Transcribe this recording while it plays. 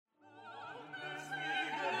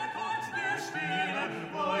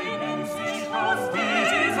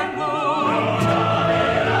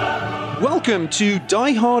Welcome to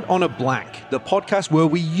Die Hard on a Blank, the podcast where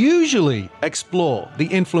we usually explore the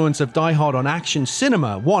influence of Die Hard on action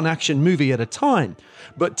cinema, one action movie at a time.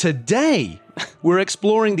 But today, we're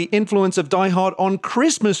exploring the influence of Die Hard on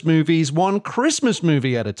Christmas movies, one Christmas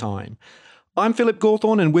movie at a time. I'm Philip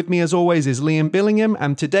Gawthorne, and with me as always is Liam Billingham,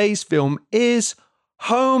 and today's film is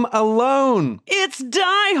Home Alone. It's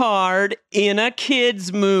Die Hard in a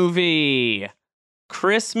kids movie.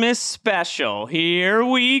 Christmas special. Here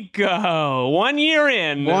we go. 1 year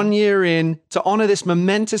in. 1 year in. To honor this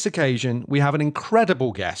momentous occasion, we have an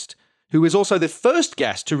incredible guest who is also the first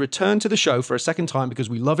guest to return to the show for a second time because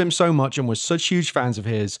we love him so much and we're such huge fans of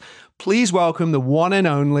his. Please welcome the one and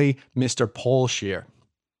only Mr. Paul Scheer.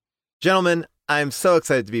 Gentlemen, I'm so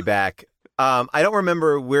excited to be back. I don't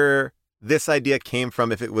remember where this idea came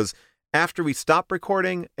from, if it was after we stopped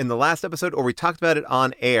recording in the last episode or we talked about it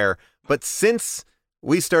on air, but since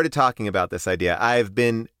we started talking about this idea, I've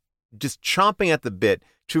been just chomping at the bit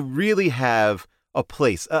to really have a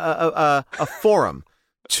place, a forum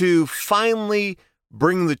to finally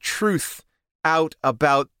bring the truth out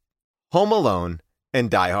about Home Alone and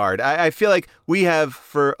Die Hard. I feel like we have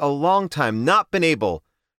for a long time not been able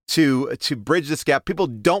to bridge this gap. People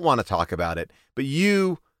don't want to talk about it, but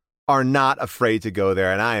you are not afraid to go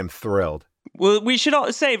there, and I am thrilled. Well, we should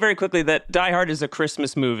all say very quickly that Die Hard is a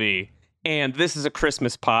Christmas movie. And this is a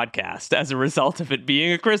Christmas podcast as a result of it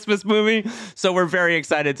being a Christmas movie. So we're very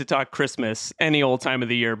excited to talk Christmas any old time of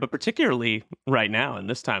the year, but particularly right now in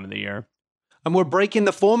this time of the year. And we're breaking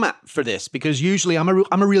the format for this because usually I'm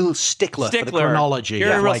a real stickler for the chronology.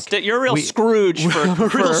 You're a real Scrooge for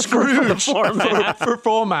format. for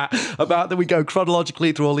format about that we go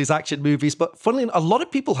chronologically through all these action movies. But funnily, a lot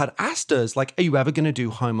of people had asked us, like, are you ever going to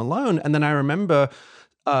do Home Alone? And then I remember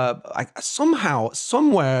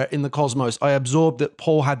somewhere in the cosmos, I absorbed that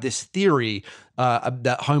Paul had this theory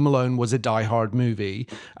that Home Alone was a Die Hard movie.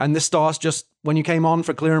 And the stars just, when you came on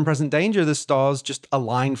for Clear and Present Danger, the stars just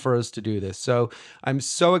aligned for us to do this. So I'm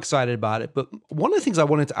so excited about it. But one of the things I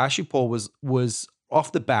wanted to ask you, Paul, was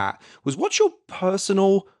off the bat, was what's your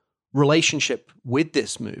personal relationship with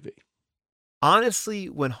this movie? Honestly,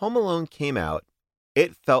 when Home Alone came out,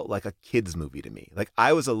 it felt like a kid's movie to me. Like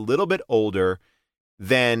I was a little bit older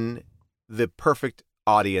than the perfect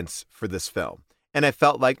audience for this film. And I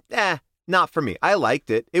felt like, not for me. I liked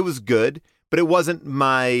it. It was good, but it wasn't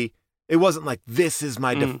like, this is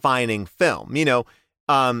my defining film. You know,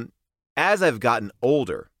 as I've gotten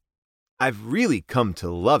older, I've really come to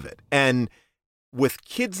love it. And with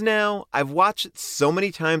kids now, I've watched it so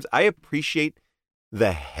many times. I appreciate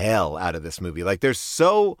the hell out of this movie. Like there's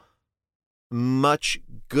so much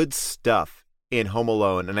good stuff in Home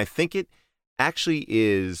Alone. And I think it actually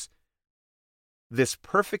is this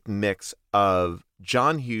perfect mix of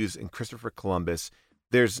John Hughes and Christopher Columbus.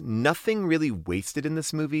 There's nothing really wasted in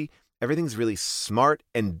this movie. Everything's really smart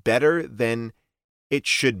and better than it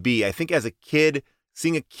should be. I think as a kid,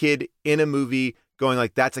 seeing a kid in a movie going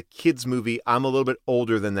like, that's a kid's movie. I'm a little bit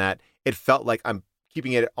older than that. It felt like I'm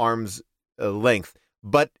keeping it at arm's length,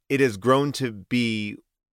 but it has grown to be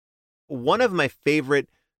one of my favorite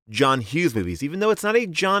John Hughes movies, even though it's not a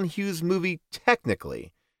John Hughes movie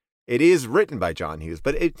technically. It is written by John Hughes,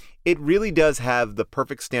 but it really does have the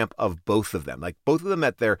perfect stamp of both of them. Like both of them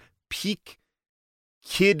at their peak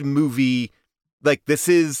kid movie. Like this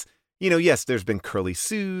is, yes, there's been Curly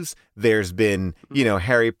Sue's, there's been,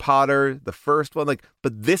 Harry Potter, the first one,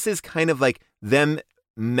 but this is kind of like them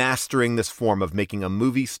mastering this form of making a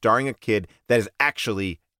movie starring a kid that is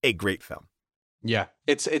actually a great film. Yeah,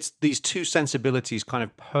 it's these two sensibilities kind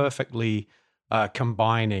of perfectly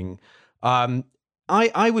combining.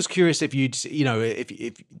 I was curious if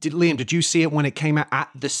Liam, did you see it when it came out at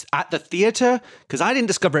the theater? Because I didn't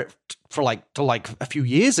discover it till a few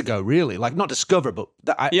years ago, really. Like not discover, but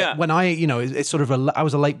when it's sort of I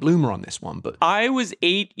was a late bloomer on this one. But I was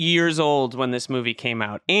 8 years old when this movie came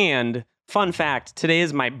out, and fun fact, today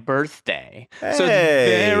is my birthday. Hey. So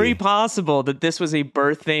it's very possible that this was a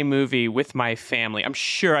birthday movie with my family. I'm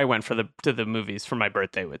sure I went to the movies for my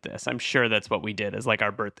birthday with this. I'm sure that's what we did as like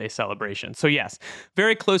our birthday celebration. So yes,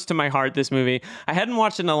 very close to my heart, this movie. I hadn't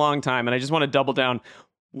watched it in a long time, and I just want to double down.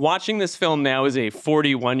 Watching this film now as a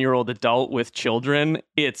 41-year-old adult with children,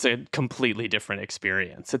 it's a completely different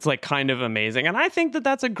experience. It's like kind of amazing. And I think that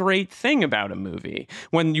that's a great thing about a movie.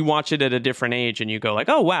 When you watch it at a different age and you go like,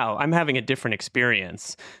 oh, wow, I'm having a different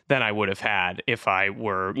experience than I would have had if I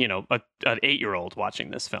were, an 8-year-old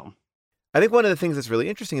watching this film. I think one of the things that's really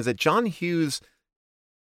interesting is that John Hughes,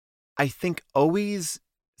 I think, always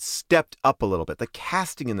stepped up a little bit. The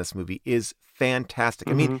casting in this movie is fantastic.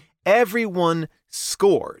 I mean, everyone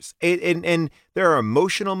scores. And there are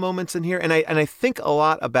emotional moments in here. And I think a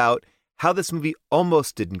lot about how this movie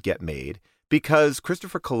almost didn't get made because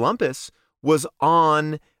Christopher Columbus was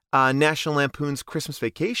on National Lampoon's Christmas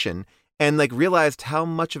Vacation and like realized how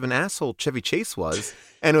much of an asshole Chevy Chase was.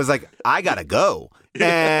 And it was like, I gotta go.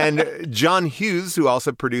 And John Hughes, who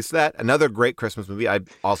also produced that, another great Christmas movie, I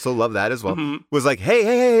also love that as well, was like,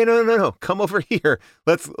 hey, no, come over here.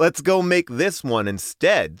 Let's go make this one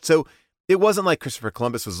instead. So it wasn't like Christopher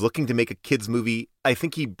Columbus was looking to make a kid's movie. I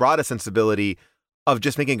think he brought a sensibility of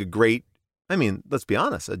just making a great, I mean, let's be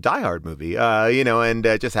honest, a Die Hard movie, and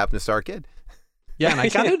just happened to star a kid. Yeah, and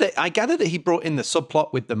I gathered that he brought in the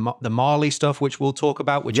subplot with the Marley stuff, which we'll talk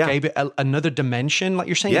about, which gave it another dimension. Like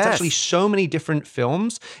you're saying, It's actually so many different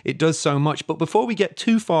films. It does so much. But before we get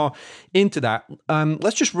too far into that,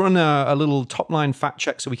 let's just run a little top-line fact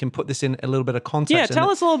check so we can put this in a little bit of context. Yeah,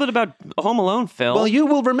 tell us a little bit about Home Alone, Phil. Well, you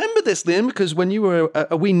will remember this, Liam, because when you were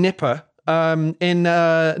a wee nipper, in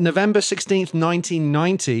November 16th,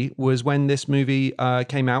 1990 was when this movie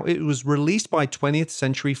came out. It was released by 20th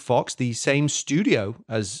Century Fox, the same studio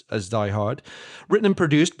as Die Hard, written and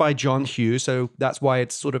produced by John Hughes. So that's why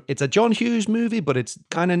it's a John Hughes movie, but it's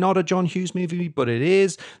kind of not a John Hughes movie, but it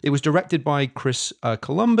is. It was directed by Chris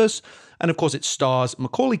Columbus. And of course, it stars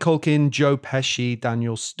Macaulay Culkin, Joe Pesci,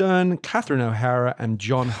 Daniel Stern, Catherine O'Hara, and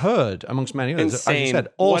John Hurd, amongst many others. Insane. As you said,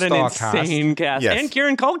 all-star cast. What an insane cast. Yes. And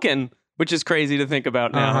Kieran Culkin, which is crazy to think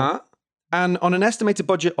about now. And on an estimated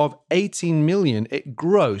budget of $18 million, it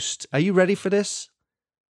grossed, are you ready for this?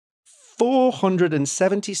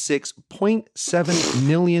 $476.7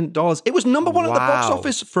 million. It was number one at the box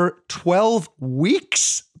office for 12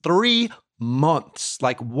 weeks, 3 months.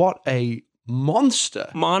 Like, what a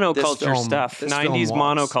monster. Monoculture stuff. 90s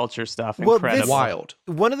monoculture stuff. Incredible. Wild.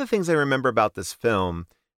 One of the things I remember about this film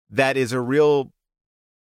that is a real,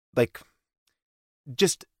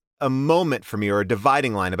 just a moment for me, or a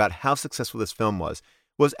dividing line about how successful this film was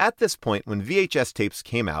at this point when VHS tapes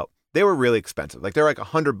came out. They were really expensive. Like, they're like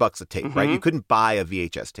 $100 a tape, right? You couldn't buy a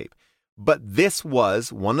VHS tape. But this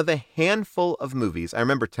was one of the handful of movies. I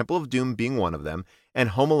remember Temple of Doom being one of them and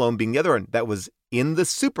Home Alone being the other one that was in the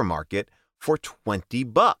supermarket for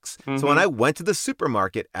 $20. So when I went to the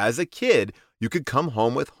supermarket as a kid, you could come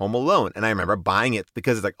home with Home Alone. And I remember buying it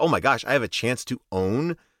because it's like, oh my gosh, I have a chance to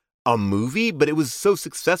own a movie. But it was so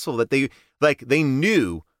successful that they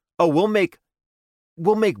knew, oh, we'll make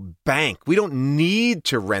bank. We don't need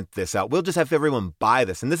to rent this out. We'll just have everyone buy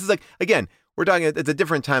this. And this is like, again, we're talking, it's a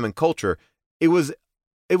different time and culture. It was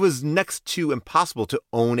next to impossible to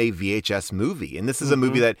own a VHS movie. And this is a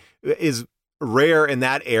movie that is rare in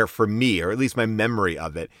that air for me, or at least my memory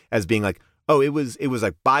of it as being like, oh, it was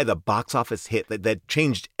like by the box office hit that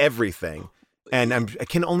changed everything. And I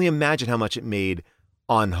can only imagine how much it made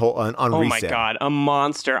on resale. Oh my God, a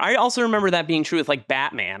monster. I also remember that being true with like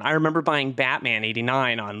Batman. I remember buying Batman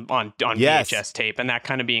 89 on VHS tape, and that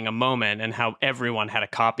kind of being a moment, and how everyone had a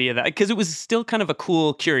copy of that, because it was still kind of a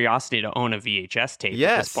cool curiosity to own a VHS tape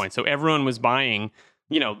at this point. So everyone was buying,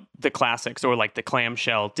 the classics, or like the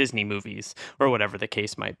clamshell Disney movies, or whatever the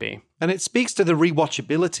case might be. And it speaks to the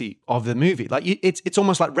rewatchability of the movie. Like, it's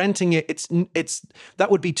almost like renting it. It's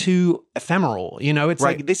that would be too ephemeral. It's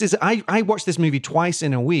like, this is, I watched this movie twice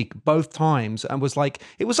in a week, both times, and it was like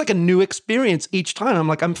a new experience each time. I'm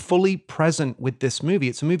like, I'm fully present with this movie.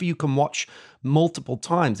 It's a movie you can watch multiple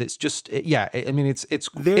times. It's just,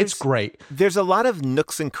 it's great. There's a lot of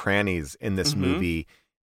nooks and crannies in this movie.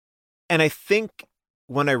 And I think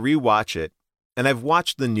when I rewatch it, and I've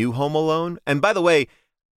watched the new Home Alone, and by the way,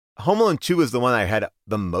 Home Alone 2 is the one I had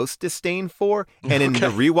the most disdain for, and in the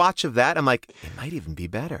rewatch of that, I'm like, it might even be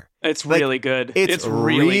better. It's really good. It's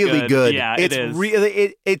really good. Yeah, it's it is.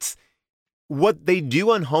 Really, it's what they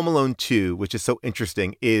do on Home Alone 2, which is so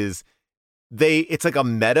interesting, is it's like a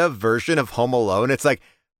meta version of Home Alone. It's like,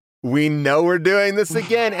 we know we're doing this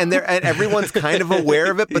again, and everyone's kind of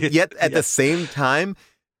aware of it, but yet at the same time,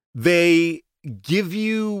 they give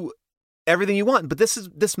you everything you want. But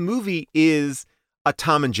this movie is a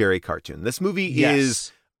Tom and Jerry cartoon. This movie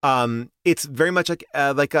is it's very much like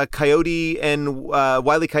a Coyote and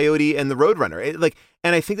Wile E. Coyote and the Roadrunner.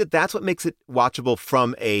 And I think that's what makes it watchable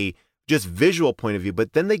from a just visual point of view.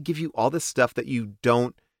 But then they give you all this stuff that you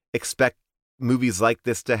don't expect movies like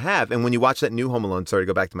this to have. And when you watch that new Home Alone, sorry to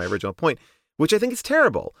go back to my original point, which I think is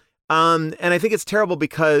terrible. And I think it's terrible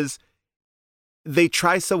because they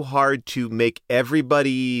try so hard to make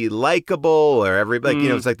everybody likable, or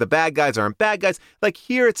it's like the bad guys aren't bad guys. Like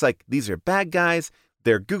here, it's like, these are bad guys.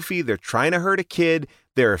 They're goofy. They're trying to hurt a kid.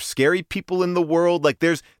 There are scary people in the world. Like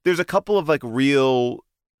there's a couple of like real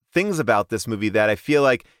things about this movie that I feel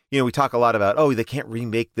like, we talk a lot about, oh, they can't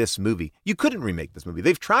remake this movie. You couldn't remake this movie.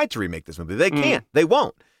 They've tried to remake this movie. They can't. They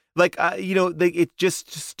won't. Like,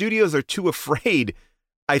 studios are too afraid,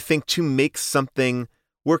 I think, to make something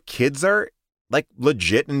where kids are like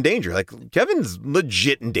legit in danger. Like Kevin's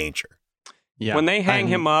legit in danger. Yeah. When they hang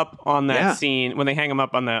him up on that scene, when they hang him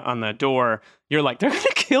up on the door, you're like, they're gonna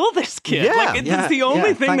kill this kid. Yeah. Like it's the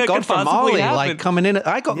only thing Thank that God could for possibly Molly, happen. like coming in,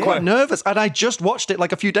 I got quite nervous, and I just watched it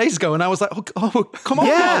like a few days ago, and I was like, oh come on,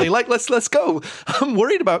 Molly, like let's go. I'm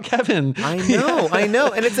worried about Kevin. I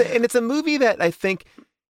know, and it's a movie that I think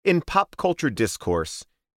in pop culture discourse,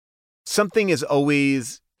 something is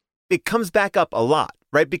always, it comes back up a lot,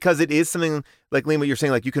 right? Because it is something like, Liam, what you're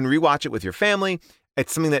saying, like you can rewatch it with your family.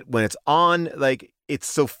 It's something that when it's on, like it's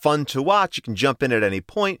so fun to watch. You can jump in at any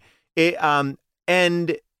point.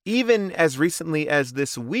 And even as recently as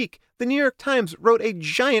this week, the New York Times wrote a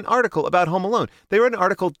giant article about Home Alone. They wrote an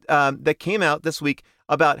article that came out this week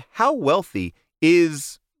about how wealthy are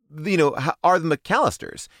the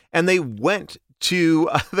McAllisters, and they went to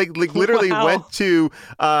literally went to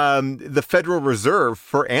the Federal Reserve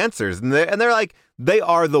for answers, and they're like, they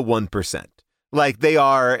are the 1%. Like they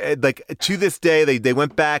are, like to this day, they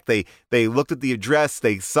went back, they looked at the address,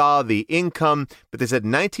 they saw the income, but they said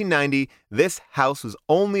 1990, this house was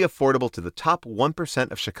only affordable to the top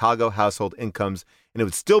 1% of Chicago household incomes, and it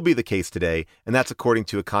would still be the case today. And that's according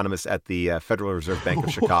to economists at the Federal Reserve Bank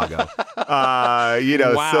of Chicago. Wow.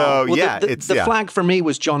 So well, yeah, the flag for me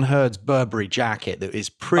was John Hurd's Burberry jacket that is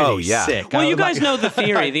pretty sick. Well, you guys know the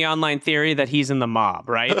theory, the online theory that he's in the mob,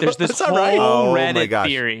 right? There's this whole Reddit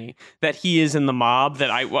theory that he is in the mob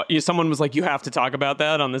that someone was like, you have to talk about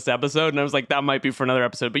that on this episode. And I was like, that might be for another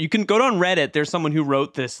episode. But you can go on Reddit. There's someone who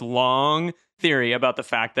wrote this long theory about the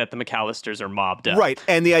fact that the McAllisters are mobbed up. Right.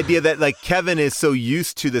 And the idea that like Kevin is so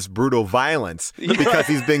used to this brutal violence because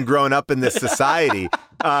he's been growing up in this society. He's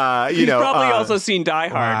probably also seen Die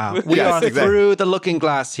Hard. Wow. We are through the looking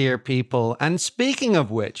glass here, people. And speaking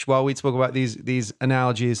of which, while we spoke about these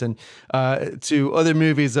analogies and to other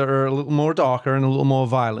movies that are a little more darker and a little more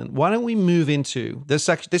violent, why don't we move into this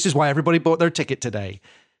section? This is why everybody bought their ticket today.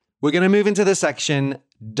 We're going to move into the section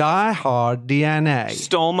Die Hard DNA.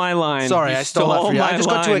 Stole my line. Sorry, I stole that for you. I just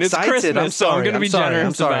got too excited. I'm sorry. So I'm going to be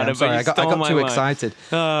generous about it. I got too excited.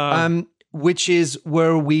 Which is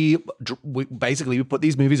where we basically put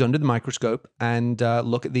these movies under the microscope and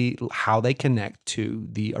look at how they connect to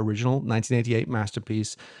the original 1988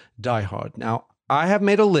 masterpiece, Die Hard. Now, I have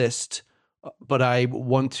made a list, but I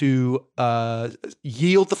want to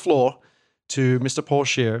yield the floor to Mr. Paul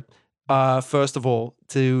Scheer. First of all,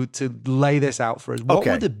 to lay this out for us,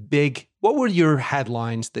 what were your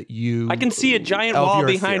headlines that you? I can see a giant wall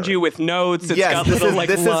behind you with notes. It's got this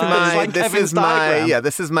is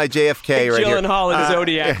my JFK right here. Gyllenhaal and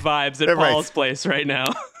Zodiac vibes at Paul's place right now.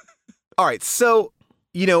 All right, so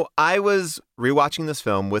I was rewatching this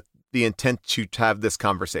film with the intent to have this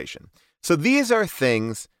conversation. So these are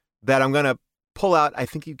things that I'm going to pull out. I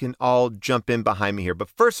think you can all jump in behind me here, but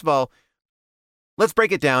first of all, let's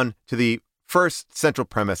break it down to the first central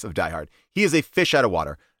premise of Die Hard. He is a fish out of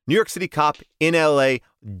water. New York City cop in LA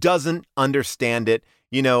doesn't understand it,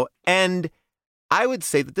 and I would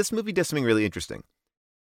say that this movie does something really interesting.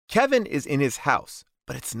 Kevin is in his house,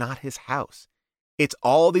 but it's not his house. It's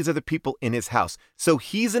all these other people in his house. So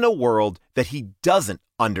he's in a world that he doesn't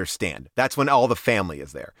understand. That's when all the family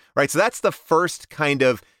is there, right? So that's the first kind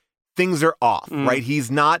of things are off, right?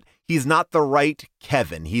 He's not the right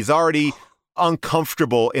Kevin. He's already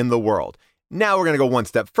uncomfortable in the world. Now we're going to go one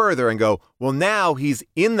step further and go, well, now he's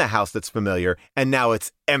in the house that's familiar and now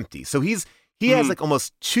it's empty. So he has like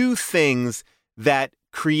almost two things that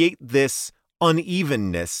create this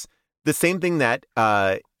unevenness. The same thing that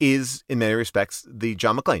is in many respects the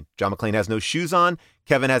John McClane. John McClane has no shoes on.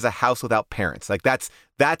 Kevin has a house without parents. Like that's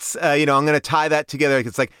I'm going to tie that together.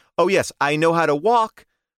 It's like, oh yes, I know how to walk,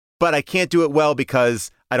 but I can't do it well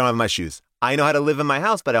because I don't have my shoes. I know how to live in my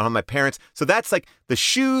house, but I don't have my parents. So that's like the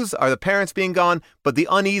shoes are the parents being gone, but the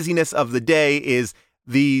uneasiness of the day is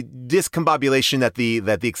the discombobulation that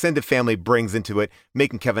the extended family brings into it,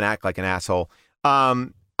 making Kevin act like an asshole.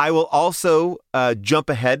 I will also jump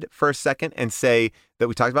ahead for a second and say that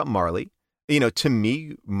we talked about Marley. To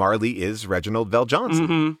me, Marley is Reginald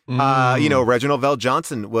VelJohnson. Reginald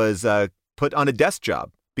VelJohnson was put on a desk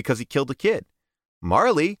job because he killed a kid.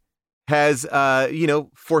 Marley has,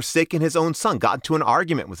 forsaken his own son, got into an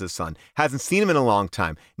argument with his son, hasn't seen him in a long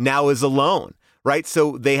time, now is alone, right?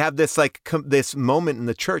 So they have this this moment in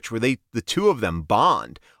the church where the two of them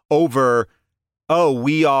bond over, oh,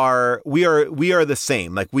 we are the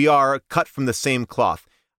same, like we are cut from the same cloth.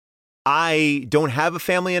 I don't have a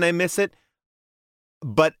family and I miss it,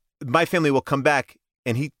 but my family will come back.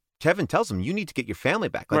 And Kevin tells him, you need to get your family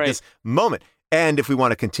back. Like this moment. And if we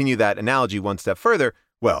want to continue that analogy one step further,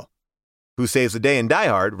 well, who saves the day in Die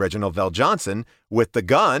Hard? Reginald VelJohnson with the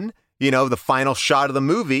gun, the final shot of the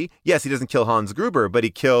movie. Yes, he doesn't kill Hans Gruber, but he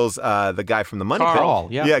kills the guy from the Money Pit. Carl,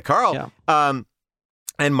 yeah, Carl. Yeah.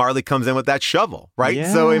 And Marley comes in with that shovel, right?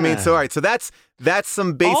 Yeah. So, all right. So that's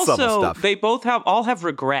some base level stuff. Also, they both all have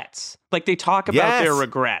regrets. Like, they talk about their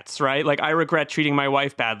regrets, right? Like, I regret treating my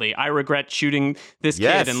wife badly. I regret shooting this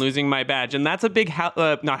kid and losing my badge. And that's a big,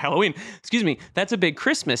 not Halloween, excuse me. That's a big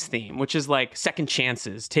Christmas theme, which is like second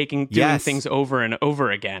chances, doing things over and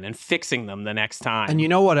over again and fixing them the next time. And you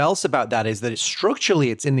know what else about that is that structurally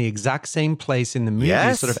it's in the exact same place in the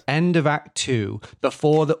movie, sort of end of Act 2,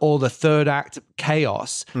 before all the third act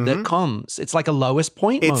chaos that comes. It's like a lowest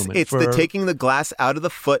point moment. It's the taking the glass out of the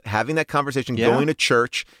foot, having that conversation, going to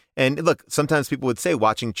church. And look, sometimes people would say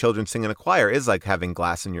watching children sing in a choir is like having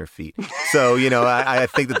glass in your feet. So, I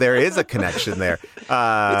think that there is a connection there. It's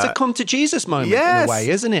a come to Jesus moment in a way,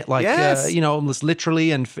 isn't it? Like, almost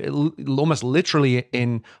literally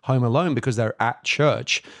in Home Alone, because they're at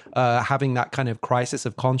church, having that kind of crisis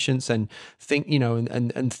of conscience and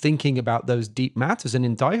and thinking about those deep matters. And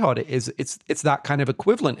in Die Hard, it's that kind of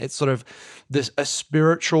equivalent. It's sort of a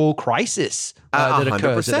spiritual crisis that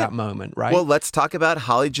occurs at that moment, right? Well, let's talk about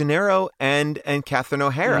Holly Gennaro and Catherine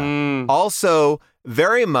O'Hara. Also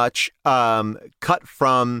very much cut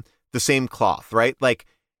from the same cloth, right? Like,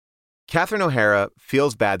 Catherine O'Hara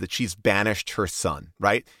feels bad that she's banished her son,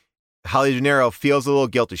 right? Holly Gennaro feels a little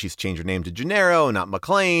guilty. She's changed her name to Gennaro, not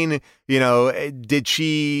McClane. Did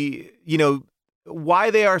she, why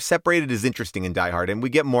they are separated is interesting in Die Hard. And we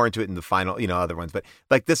get more into it in the final, other ones. But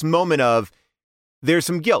like this moment of, there's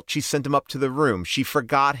some guilt. She sent him up to the room. She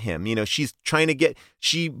forgot him. She's trying to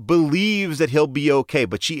she believes that he'll be okay,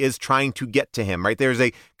 but she is trying to get to him, right? There's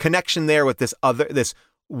a connection there with this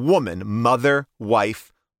woman, mother,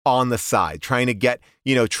 wife on the side, trying to get,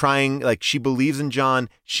 like, she believes in John.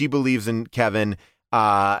 She believes in Kevin.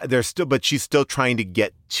 But she's still trying to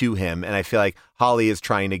get to him. And I feel like Holly is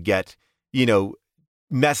trying to get,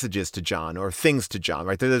 messages to John or things to John,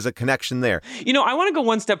 right? There's a connection there. I want to go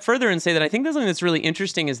one step further and say that I think there's something that's really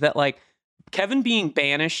interesting is that, like, Kevin being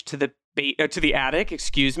banished to the attic,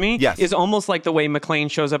 is almost like the way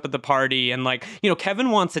McClane shows up at the party. And, like, Kevin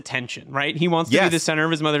wants attention, right? He wants to be the center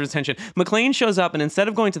of his mother's attention. McClane shows up, and instead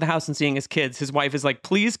of going to the house and seeing his kids, his wife is like,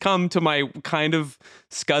 please come to my kind of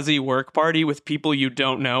scuzzy work party with people you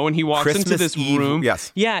don't know. And he walks into this room.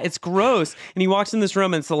 Yes. Yeah, it's gross. And he walks in this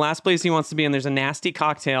room, and it's the last place he wants to be, and there's a nasty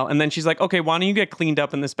cocktail. And then she's like, okay, why don't you get cleaned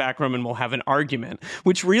up in this back room and we'll have an argument,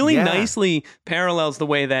 which really nicely parallels the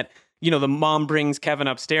way that the mom brings Kevin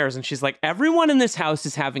upstairs and she's like, everyone in this house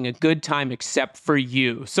is having a good time except for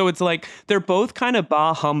you. So it's like they're both kind of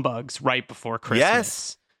bah humbugs right before Christmas.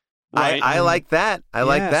 Yes. Right? I like that. I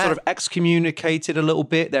like that. Sort of excommunicated a little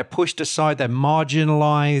bit. They're pushed aside. They're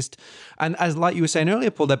marginalized. And as like you were saying earlier,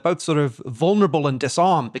 Paul, they're both sort of vulnerable and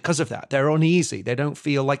disarmed because of that. They're uneasy. They don't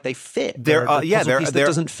feel like they fit. They're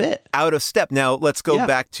doesn't fit. Out of step. Now, let's go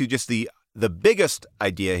back to just the biggest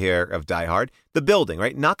idea here of Die Hard, the building,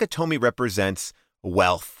 right? Nakatomi represents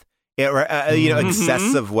wealth,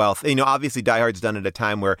 excessive wealth. Obviously Die Hard's done at a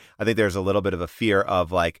time where I think there's a little bit of a fear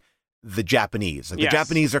of, like, the Japanese. Like, the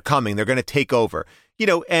Japanese are coming. They're going to take over,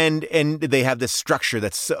 and they have this structure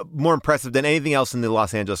that's more impressive than anything else in the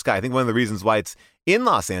Los Angeles sky. I think one of the reasons why it's in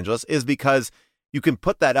Los Angeles is because you can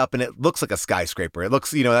put that up and it looks like a skyscraper. It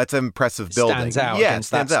looks, that's an impressive building. Stands out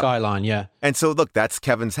against that skyline, yeah. And so, look, that's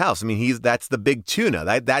Kevin's house. I mean, that's the big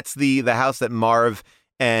tuna. That's the house that Marv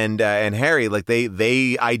and Harry, like,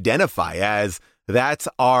 they identify as that's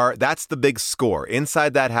the big score.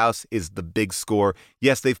 Inside that house is the big score.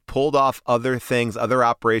 Yes, they've pulled off other things, other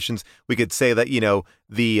operations. We could say that,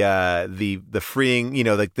 the freeing,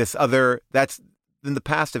 like this other, that's in the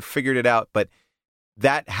past have figured it out, but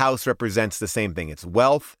that house represents the same thing. It's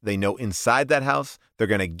wealth. They know inside that house they're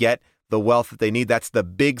going to get the wealth that they need. That's the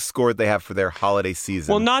big score they have for their holiday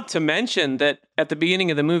season. Well, not to mention that at the beginning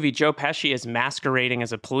of the movie, Joe Pesci is masquerading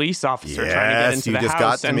as a police officer trying to get into the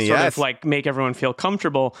house and sort of like make everyone feel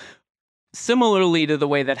comfortable. Similarly to the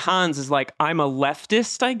way that Hans is like, I'm a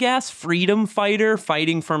leftist, I guess, freedom fighter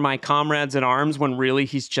fighting for my comrades in arms, when really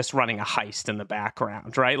he's just running a heist in the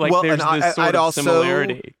background, right? Like, there's this sort of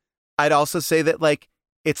similarity. I'd also say that, like,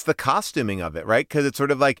 it's the costuming of it, right? Because it's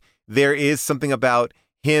sort of like there is something about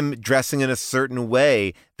him dressing in a certain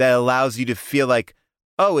way that allows you to feel like,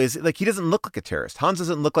 oh, is it like he doesn't look like a terrorist? Hans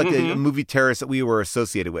doesn't look like a movie terrorist that we were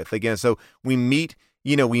associated with. Again, so we meet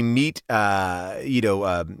we meet,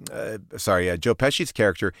 Joe Pesci's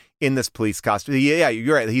character in this police costume. Yeah,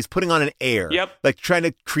 you're right. He's putting on an air. Yep. Like trying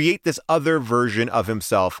to create this other version of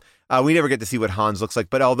himself. We never get to see what Hans looks like,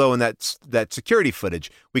 but although in that security footage,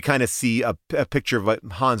 we kind of see a picture of what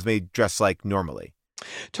Hans may dress like normally.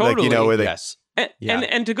 Totally. Like, where they, Yes.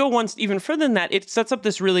 And to go one even further than that, it sets up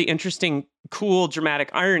this really interesting, cool, dramatic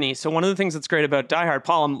irony. So one of the things that's great about Die Hard,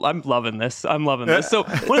 Paul, I'm loving this. I'm loving this. So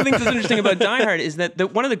one of the things that's interesting about Die Hard is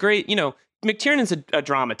that one of the great, McTiernan's a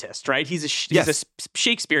dramatist, right? He's a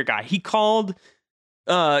Shakespeare guy. He called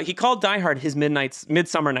Die Hard his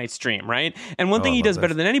Midsummer Night's Dream, right? And one thing he does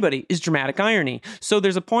better than anybody is dramatic irony. So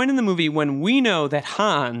there's a point in the movie when we know that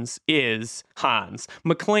Hans is Hans.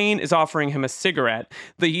 McClane is offering him a cigarette.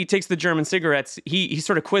 He takes the German cigarettes. He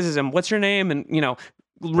sort of quizzes him, "What's your name?" And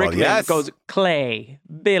Rickman goes, "Clay,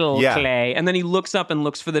 Bill Clay." And then he looks up and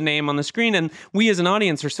looks for the name on the screen. And we as an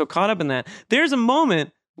audience are so caught up in that. There's a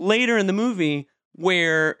moment later in the movie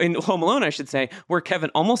where, in Home Alone, I should say, where Kevin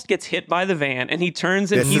almost gets hit by the van, and he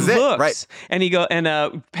turns and he looks, right. And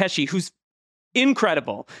Pesci, who's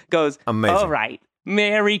incredible, goes, "Amazing. All right,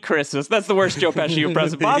 Merry Christmas." That's the worst Joe Pesci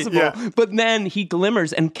impression possible. Yeah. But then he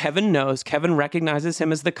glimmers, and Kevin recognizes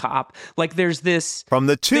him as the cop. Like there's this from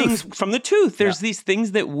the tooth. There's these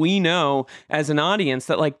things that we know as an audience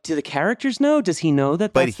that, like, do the characters know? Does he know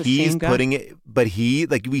that? That's the same guy? Putting it. But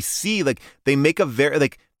we see, like, they make a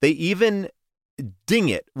they even ding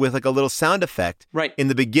it with like a little sound effect right in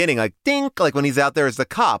the beginning, like dink, like when he's out there as the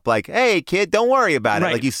cop, like, "Hey kid, don't worry about it."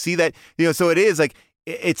 Like you see that, so it is like,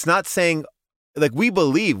 it's not saying, like, we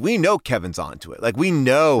know Kevin's onto it. Like we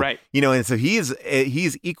know, right. And so he's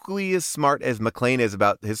equally as smart as McClane is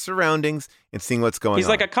about his surroundings and seeing what's going on. He's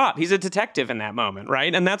like a cop. He's a detective in that moment,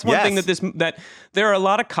 right? And that's one thing that there are a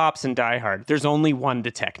lot of cops in Die Hard. There's only one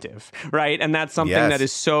detective, right? And that's something that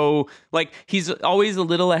is so, like, he's always a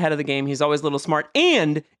little ahead of the game. He's always a little smart,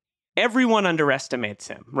 and everyone underestimates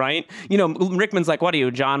him, right? Rickman's like, "What are you,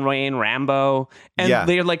 John Wayne Rambo?" And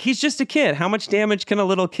they're like, "He's just a kid. How much damage can a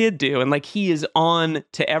little kid do?" And like, he is on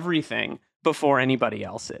to everything before anybody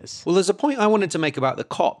else is. Well, there's a point I wanted to make about the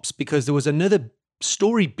cops, because there was another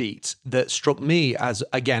story beat that struck me as,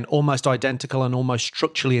 again, almost identical and almost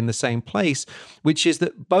structurally in the same place, which is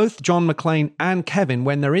that both John McClane and Kevin,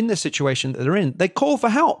 when they're in the situation that they're in, they call for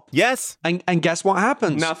help. Yes. And guess what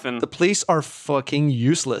happens? Nothing. The police are fucking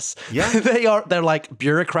useless. Yeah. They're like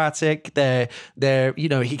bureaucratic.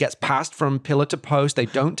 He gets passed from pillar to post. They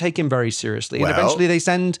don't take him very seriously. And eventually they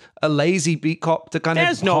send a lazy beat cop to kind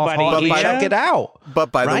of check it out.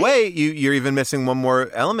 But by the way, you're even missing one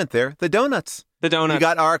more element there, the donuts. The donut. You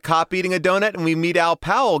got our cop eating a donut, and we meet Al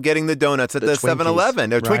Powell getting the donuts at the 7-Eleven.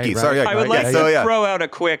 They're Twinkies. Sorry. I would like to throw out a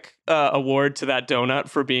quick award to that donut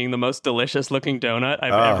for being the most delicious-looking donut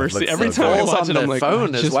I've ever seen. Every time I watch it, I'm like, I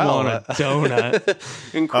just want a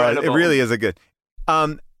donut. Incredible. It really is a good.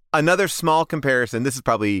 Another small comparison. This is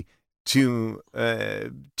probably too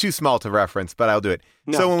small to reference, but I'll do it.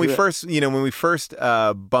 So when we first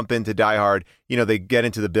bump into Die Hard, they get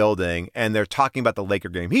into the building and they're talking about the Laker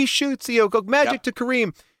game. He shoots, go magic to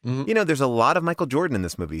Kareem. Mm-hmm. There's a lot of Michael Jordan in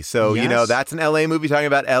this movie. So, that's an LA movie talking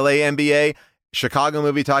about LA NBA, Chicago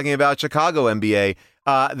movie talking about Chicago NBA.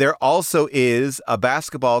 There also is a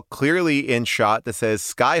basketball clearly in shot that says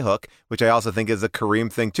Skyhook, which I also think is a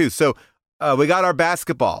Kareem thing too. So we got our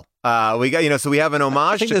basketball. We got, so we have an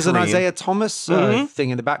homage. I think to there's Kareem. an Isaiah Thomas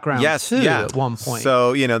thing in the background too at one point.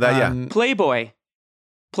 So,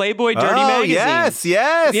 Playboy Dirty Magazine.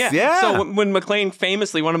 Yes. So when McClane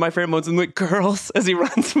famously, one of my favorite moments in the girls as he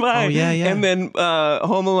runs by. And then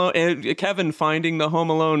Home Alone, Kevin finding the Home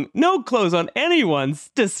Alone, no clothes on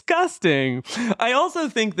anyone's disgusting. I also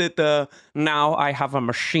think that the "now I have a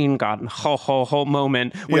machine gun, ho ho ho"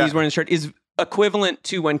 moment when he's wearing the shirt is equivalent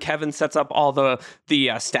to when Kevin sets up all the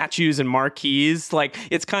statues and marquees. Like,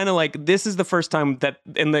 it's kind of like, this is the first time that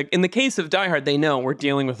in the case of Die Hard, they know we're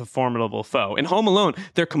dealing with a formidable foe. In Home Alone,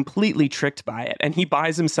 they're completely tricked by it, and he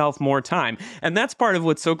buys himself more time. And that's part of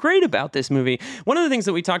what's so great about this movie. One of the things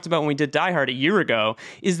that we talked about when we did Die Hard a year ago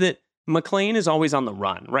is that McClane is always on the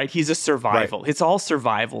run, right? He's a survival. Right. It's all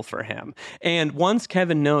survival for him. And once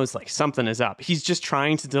Kevin knows like something is up, he's just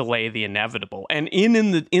trying to delay the inevitable. And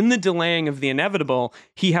in the delaying of the inevitable,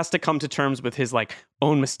 he has to come to terms with his like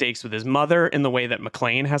own mistakes with his mother in the way that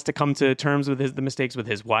McClane has to come to terms with the mistakes with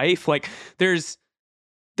his wife. Like there's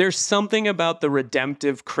something about the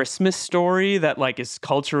redemptive Christmas story that like is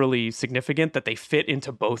culturally significant that they fit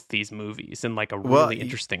into both these movies in like a really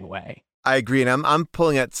interesting way. I agree, and I'm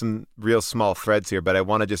pulling at some real small threads here, but I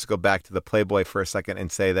want to just go back to the Playboy for a second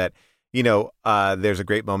and say that, there's a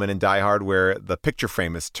great moment in Die Hard where the picture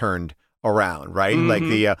frame is turned around, right?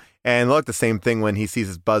 Mm-hmm. Like and look, the same thing when he sees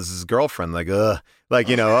his Buzz's girlfriend, like, ugh, like,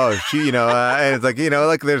 oh, she, and it's like,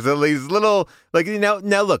 like there's these little, like,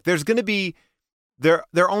 now look, there's going to be, there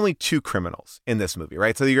are only two criminals in this movie,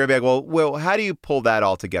 right? So you're going to be like, well, how do you pull that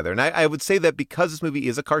all together? And I would say that because this movie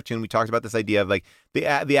is a cartoon, we talked about this idea of like the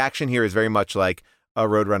action here is very much like a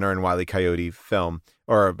Roadrunner and Wile E. Coyote film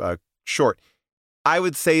or a short. I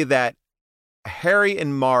would say that Harry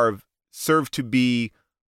and Marv serve to be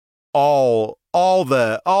all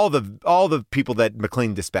the people that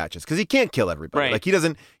McClane dispatches, because he can't kill everybody. Right. Like he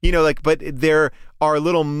doesn't, but there are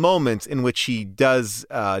little moments in which he does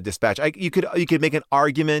dispatch. You could make an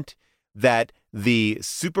argument that the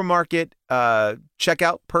supermarket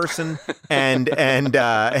checkout person and the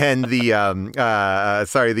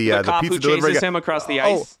cop pizza who delivery chases guy. him across the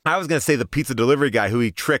ice. I was going to say the pizza delivery guy who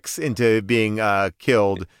he tricks into being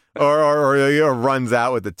killed or runs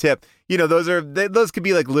out with the tip. Those could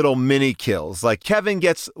be like little mini kills. Like Kevin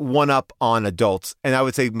gets one up on adults, and I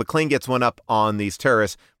would say McClane gets one up on these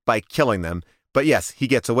terrorists by killing them. But yes, he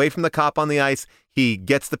gets away from the cop on the ice. He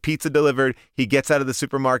gets the pizza delivered. He gets out of the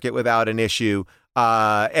supermarket without an issue.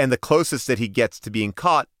 And the closest that he gets to being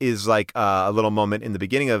caught is like a little moment in the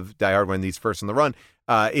beginning of Die Hard when he's first on the run,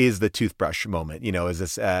 is the toothbrush moment. Is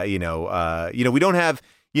this, we don't have,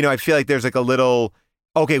 I feel like there's like a little,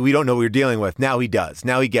 okay, we don't know what we're dealing with. Now he does.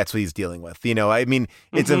 Now he gets what he's dealing with.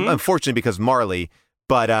 It's unfortunate because Marley,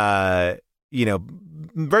 but,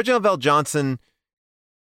 Reginald Val Johnson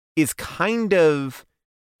is kind of,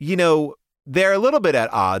 they're a little bit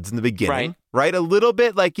at odds in the beginning, right? A little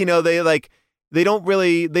bit like, they don't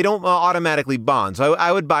automatically bond. So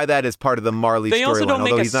I would buy that as part of the Marley storyline. They also don't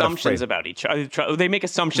make assumptions about each other. They make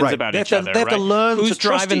assumptions about each other. They have to learn who's to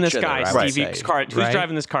trust driving each this guy, other, Stevie's car? Who's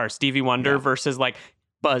driving this car, Stevie Wonder, Yeah. versus like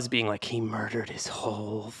Buzz being like, he murdered his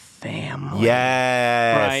whole family.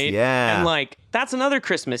 Yes. Right? Yeah. And like, that's another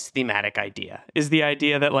Christmas thematic idea, is the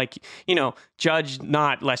idea that like, judge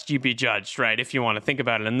not lest you be judged, right? If you want to think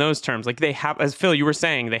about it in those terms, like they have, as Phil, you were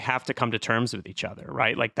saying, they have to come to terms with each other,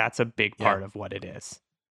 right? Like that's a big part of what it is.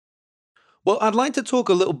 Well, I'd like to talk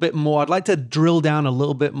a little bit more. I'd like to drill down a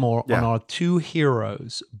little bit more on our two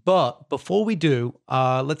heroes. But before we do,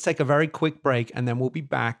 let's take a very quick break, and then we'll be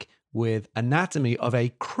back with Anatomy of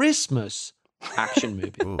a Christmas action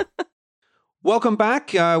movie. Welcome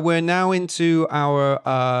back. We're now into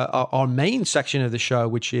our main section of the show,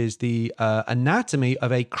 which is the Anatomy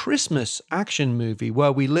of a Christmas action movie,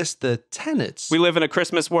 where we list the tenets. We live in a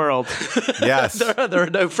Christmas world. Yes. there are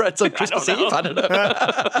no threats on Christmas Eve. I don't know.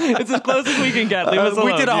 It's as close as we can get. Leave us alone.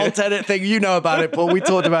 We did a whole tenet thing. You know about it, Paul. We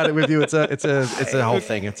talked about it with you. It's a whole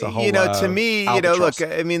thing. It's a whole. To me, albatross.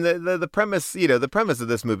 look. I mean, the premise. The premise of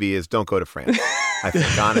this movie is don't go to France. I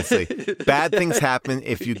think honestly, bad things happen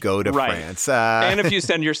if you go to France. And if you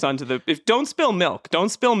send your son to don't spill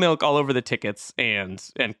milk all over the tickets and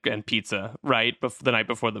pizza, right? The night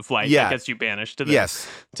before the flight. Yeah. That gets you banished to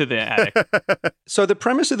the attic. So the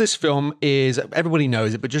premise of this film is, everybody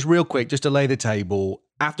knows it, but just real quick, just to lay the table.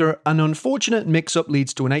 After an unfortunate mix-up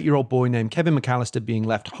leads to an 8-year-old boy named Kevin McAllister being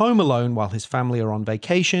left home alone while his family are on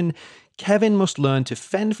vacation, Kevin must learn to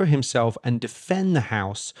fend for himself and defend the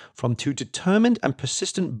house from two determined and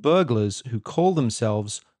persistent burglars who call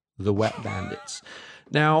themselves the Wet Bandits.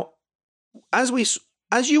 Now, as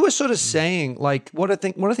you were sort of saying, like, one of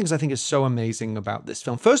the things I think is so amazing about this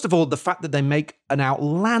film, first of all, the fact that they make an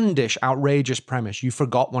outlandish, outrageous premise. You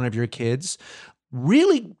forgot one of your kids.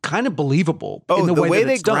 Really kind of believable. Oh, in the way that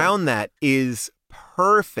they it's done. ground that is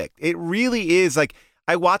perfect. It really is. Like,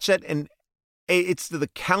 I watch that and it's the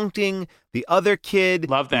counting, the other kid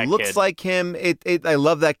love that looks kid. like him. I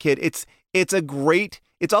love that kid. It's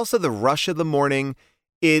also the rush of the morning.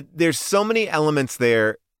 There's so many elements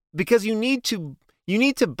there because you need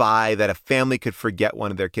to buy that a family could forget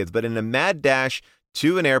one of their kids. But in a mad dash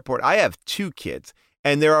to an airport, I have 2 kids,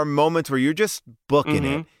 and there are moments where you're just booking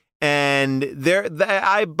it, and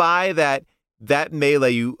I buy that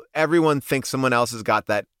melee. Everyone thinks someone else has got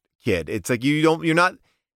that kid. It's like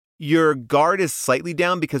your guard is slightly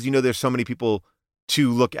down because there's so many people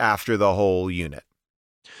to look after the whole unit.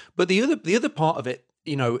 But the other part of it,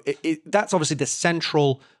 that's obviously the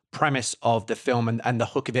central premise of the film and the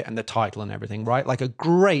hook of it and the title and everything, right? Like a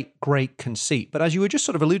great conceit. But as you were just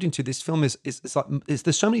sort of alluding to, this film is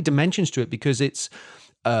there's so many dimensions to it because it's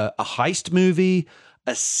a heist movie,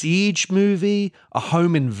 a siege movie, a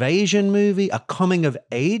home invasion movie, a coming of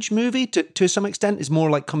age movie. To some extent, is more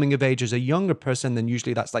like coming of age as a younger person than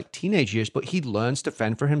usually that's like teenage years. But he learns to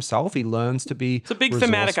fend for himself. He learns to be. It's a big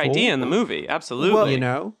thematic idea in the movie. Absolutely.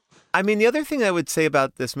 Well, I mean, the other thing I would say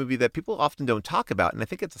about this movie that people often don't talk about, and I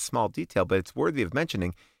think it's a small detail, but it's worthy of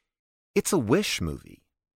mentioning, it's a wish movie.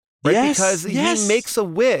 Right? Yes, because yes. he makes a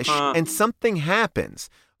wish and something happens.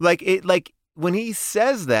 Like when he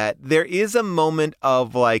says that, there is a moment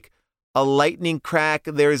of like a lightning crack.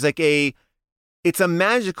 There's like it's a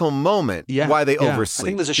magical moment why they oversleep. I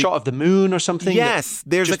think there's a shot of the moon or something. Yes,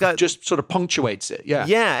 there's just sort of punctuates it. Yeah.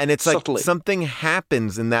 Yeah, and it's subtly. like something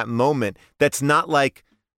happens in that moment that's not like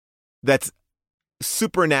that's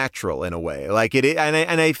supernatural in a way. Like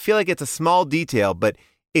and I feel like it's a small detail, but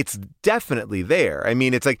it's definitely there. I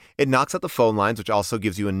mean, it's like it knocks out the phone lines, which also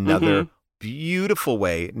gives you another beautiful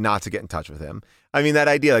way not to get in touch with him. I mean, that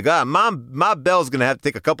idea, like, my bell's going to have to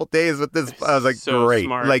take a couple days with this. I was like, so great.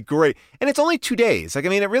 Smart. Like, great. And it's only 2 days. Like, I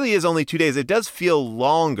mean, it really is only 2 days. It does feel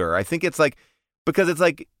longer. I think it's like, because it's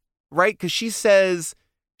like, right? Because she says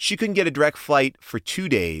she couldn't get a direct flight for 2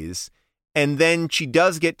 days. And then she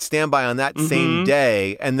does get standby on that same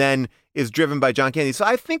day and then is driven by John Candy. So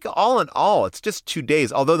I think all in all, it's just 2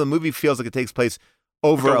 days, although the movie feels like it takes place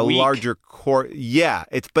over like a week. larger course. Yeah,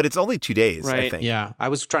 but it's only 2 days, I Right. think. Yeah, I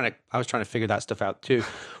was trying to figure that stuff out too.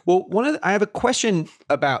 Well, I have a question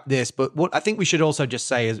about this, but what I think we should also just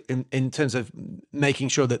say is in terms of making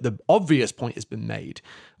sure that the obvious point has been made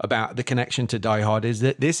about the connection to Die Hard is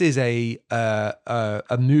that this is a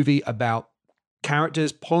movie about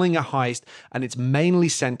characters pulling a heist, and it's mainly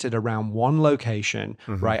centered around one location,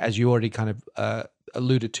 right? As you already kind of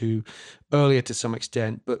alluded to earlier to some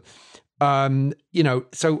extent, but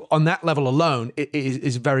so on that level alone, it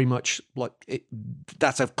is very much like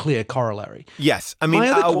that's a clear corollary. Yes, I mean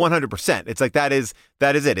 100%. It's like that is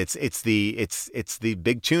it. It's the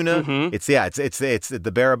big tuna. It's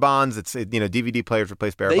the bearer bonds. It's DVD players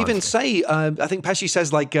replace bearer They bonds. even say, I think Pesci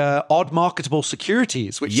says like odd marketable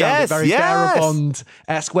securities, which sounds very bearer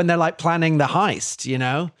bond-esque when they're like planning the heist.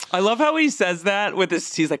 I love how he says that with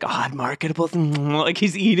his. He's like odd marketable, like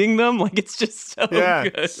he's eating them. Like it's just so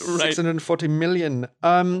good. Right. 640 million.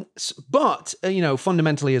 But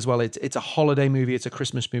fundamentally as well, it's a holiday movie, it's a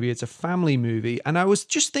Christmas movie, it's a family movie. And I was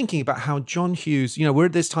just thinking about how John Hughes, we're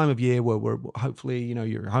at this time of year where we're hopefully,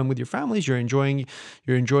 you're home with your families, you're enjoying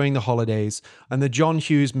the holidays, and the John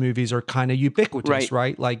Hughes movies are kind of ubiquitous,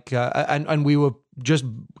 right? Like, and we were just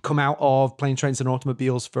come out of Planes, Trains and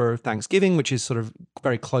Automobiles for Thanksgiving, which is sort of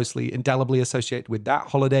very closely, indelibly associated with that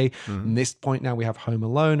holiday. At this point now we have Home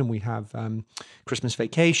Alone and we have Christmas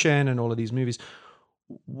Vacation and all of these movies.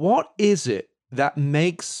 What is it that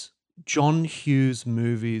makes John Hughes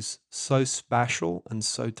movies so special and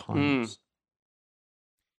so timeless?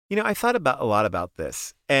 I thought a lot about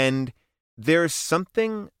this, and there's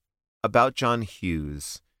something about John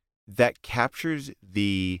Hughes that captures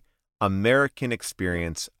the American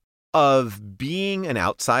experience of being an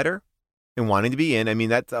outsider and wanting to be in. I mean,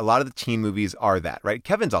 that's a lot of the teen movies are that, right?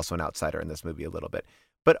 Kevin's also an outsider in this movie a little bit,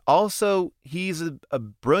 but also he's a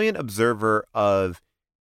brilliant observer of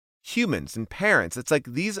humans and parents. It's like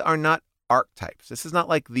these are not archetypes. This is not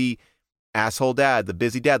like the asshole dad, the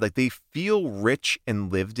busy dad. Like they feel rich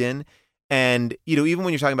and lived in. And, even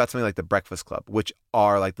when you're talking about something like The Breakfast Club, which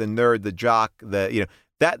are like the nerd, the jock, the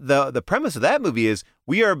premise of that movie is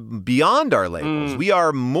we are beyond our labels. We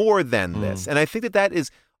are more than this. And I think that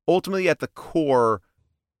is ultimately at the core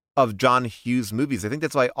of John Hughes movies. I think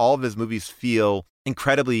that's why all of his movies feel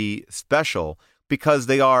incredibly special, because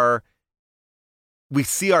we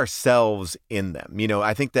see ourselves in them.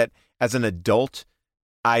 I think that as an adult,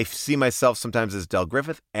 I see myself sometimes as Del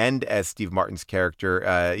Griffith and as Steve Martin's character,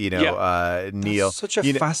 Neil. That's such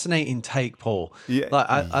a fascinating take, Paul. Yeah,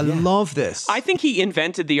 I love this. I think he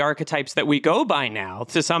invented the archetypes that we go by now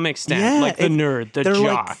to some extent, like the nerd, the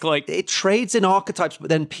jock. Like it trades in archetypes, but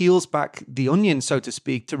then peels back the onion, so to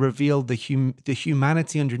speak, to reveal the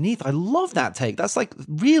humanity underneath. I love that take. That's like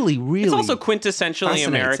really, really. It's also quintessentially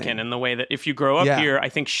American in the way that if you grow up here, I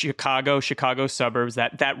think Chicago suburbs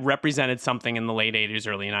that represented something in the late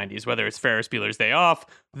 80s. Early 90s, whether it's Ferris Bueller's Day Off,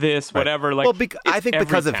 whatever. Like, I think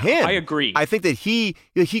because of him. I agree. I think that he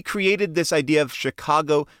created this idea of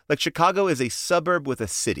Chicago. Like Chicago is a suburb with a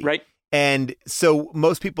city, right? And so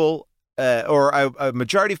most people, or a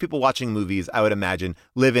majority of people watching movies, I would imagine,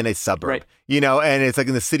 live in a suburb, right. And it's like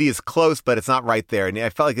the city is close, but it's not right there. And I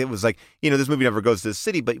felt like it was like, this movie never goes to the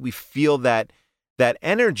city, but we feel that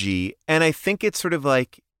energy. And I think it's sort of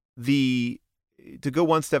like to go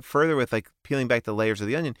one step further with like peeling back the layers of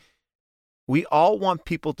the onion, we all want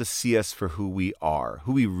people to see us for who we are,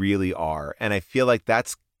 who we really are. And I feel like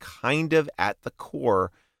that's kind of at the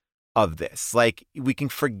core of this. Like we can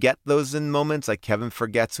forget those in moments, like Kevin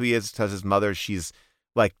forgets who he is, tells his mother she's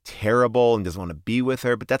like terrible and doesn't want to be with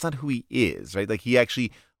her, but that's not who he is, right? Like he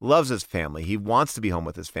actually loves his family. He wants to be home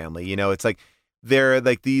with his family. It's like they're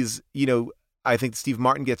like these, I think Steve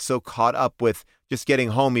Martin gets so caught up with just getting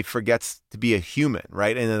home, he forgets to be a human,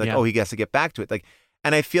 right? And then like, oh, he has to get back to it. Like,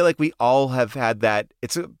 and I feel like we all have had that.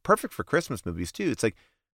 It's perfect for Christmas movies too. It's like,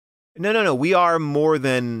 no. We are more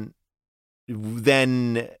than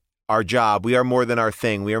our job. We are more than our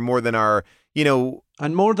thing. We are more than our,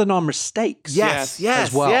 and more than our mistakes. Yes,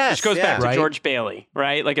 as well. Which goes back to George Bailey,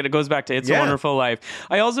 right? Like it goes back to It's a Wonderful Life.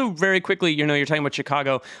 I also very quickly, you're talking about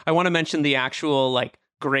Chicago. I want to mention the actual like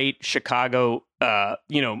great Chicago,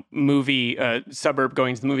 movie, suburb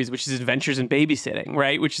going to the movies, which is Adventures in Babysitting,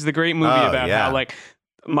 right? Which is the great movie about how like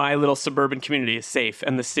my little suburban community is safe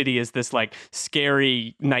and the city is this like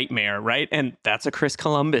scary nightmare, right? And that's a Chris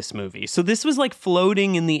Columbus movie. So this was like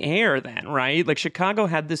floating in the air then, right? Like Chicago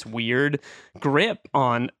had this weird grip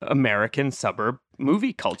on American suburb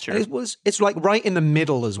movie culture. It's like right in the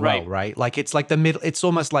middle as well, right? Like it's like the middle. It's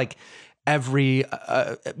almost like every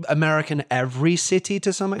American, every city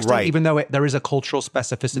to some extent, even though there is a cultural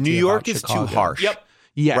specificity. New York is Chicago. too harsh. Yep.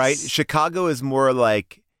 Yes. Right? Chicago is more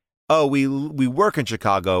like, oh, we work in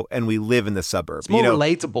Chicago and we live in the suburbs. It's more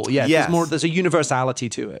relatable. Yeah. Yes. There's a universality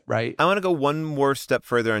to it, right? I want to go one more step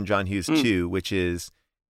further on John Hughes too, which is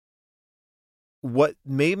what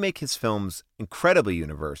may make his films incredibly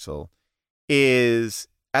universal is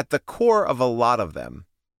at the core of a lot of them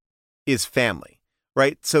is family,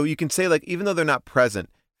 right? So you can say like, even though they're not present,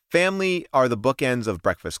 family are the bookends of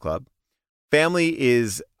Breakfast Club. Family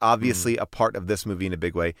is obviously a part of this movie in a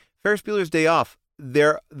big way. Ferris Bueller's Day Off,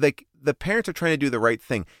 they're like the parents are trying to do the right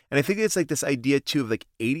thing. And I think it's like this idea too of like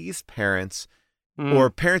 80s parents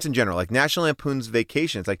or parents in general, like National Lampoon's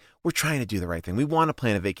Vacation. It's like, we're trying to do the right thing. We want to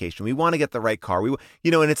plan a vacation. We want to get the right car. And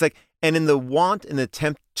it's like, and in the want and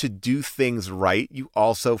attempt to do things right, you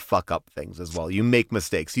also fuck up things as well. You make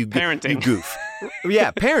mistakes. You goof.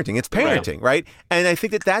 Yeah. Parenting. It's parenting. Right. And I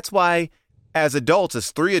think that's why as adults,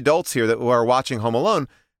 as three adults here that are watching Home Alone,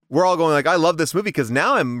 we're all going like, I love this movie because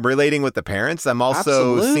now I'm relating with the parents. I'm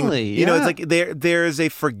also seeing, it's like there's a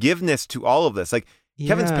forgiveness to all of this. Like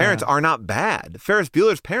Kevin's parents are not bad. Ferris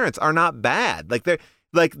Bueller's parents are not bad.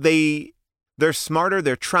 They're smarter.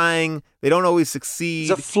 They're trying. They don't always succeed.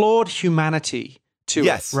 It's a flawed humanity to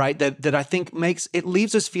it, right? That I think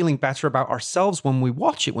leaves us feeling better about ourselves when we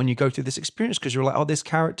watch it, when you go through this experience, because you're like, oh, this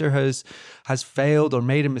character has failed or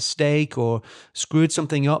made a mistake or screwed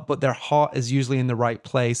something up, but their heart is usually in the right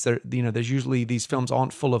place. There's usually, these films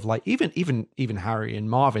aren't full of like, even Harry and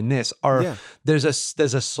Marv in this there's a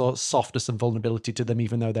sort of softness and vulnerability to them,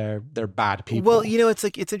 even though they're bad people. Well, it's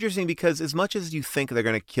like, it's interesting because as much as you think they're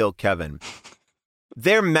going to kill Kevin,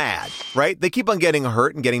 they're mad, right? They keep on getting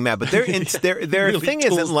hurt and getting mad, but their really thing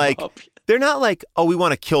isn't like they're not like, oh, we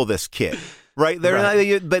want to kill this kid, right? They're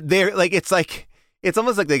not, but they're like, it's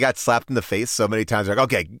almost like they got slapped in the face so many times. They're like,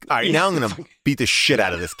 okay, all right, now I'm gonna beat the shit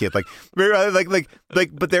out of this kid, like.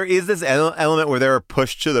 But there is this element where they're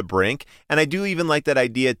pushed to the brink, and I do even like that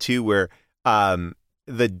idea too, where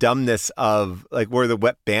the dumbness of like where the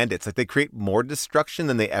wet bandits, like they create more destruction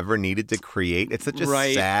than they ever needed to create. It's such a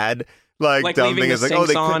sad. Like dumb leaving thing the is like,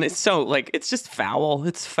 sinks on. It's so like, it's just foul.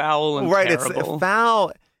 It's foul and terrible. It's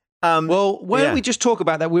foul. Well, why don't we just talk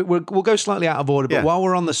about that? We'll go slightly out of order, but while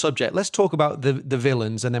we're on the subject, let's talk about the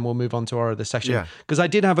villains, and then we'll move on to our other section. Because I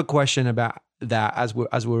did have a question about that as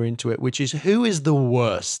we're into it, which is, who is the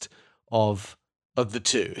worst of the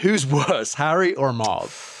two? Who's worse, Harry or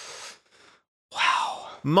Marv? Wow,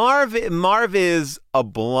 Marv is a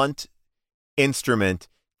blunt instrument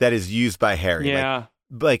that is used by Harry. Yeah.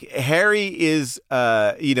 Like Harry is,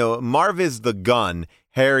 Marv is the gun.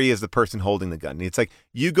 Harry is the person holding the gun. It's like,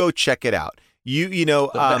 you go check it out.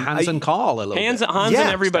 Hans and Carl a little bit. Hans and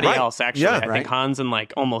everybody else, actually. I think Hans and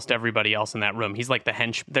like almost everybody else in that room. He's like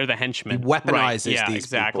they're the henchmen. He weaponizes these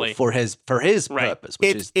people for his purpose,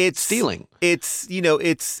 which is stealing.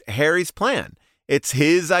 It's Harry's plan. It's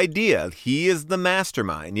his idea. He is the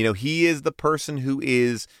mastermind. He is the person who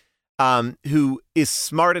is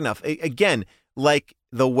smart enough. Again, like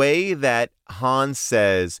the way that Hans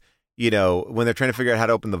says, when they're trying to figure out how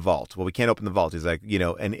to open the vault. Well, we can't open the vault. He's like,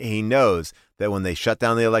 and he knows that when they shut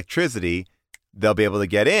down the electricity, they'll be able to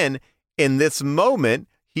get in. In this moment,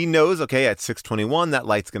 he knows, okay, at 6:21, that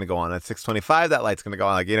light's going to go on. At 6:25, that light's going to go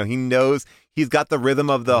on. Like, he knows he's got the rhythm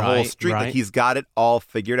of the whole street. Like, he's got it all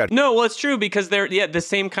figured out. No, well, it's true because the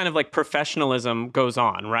same kind of like professionalism goes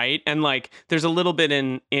on, right? And like, there's a little bit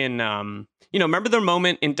in remember the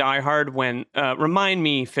moment in Die Hard when, remind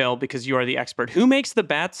me, Phil, because you are the expert, who makes the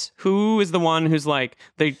bets? Who is the one who's like,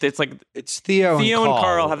 it's Theo and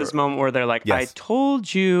Carl have this moment where they're like, I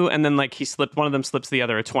told you. And then like one of them slips the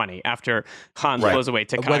other a 20 after Hans blows away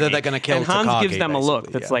Takagi. Whether they're going to kill and Takagi, Hans gives them a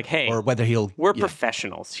look that's like, hey, or whether we're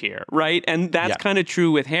professionals here, right? And And that's kind of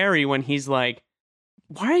true with Harry when he's like,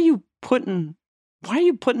 why are you blocking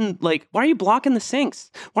the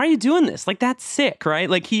sinks? Why are you doing this? Like, that's sick, right?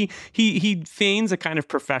 Like he feigns a kind of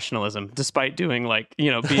professionalism despite doing like,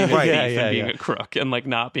 being a thief and being a crook and like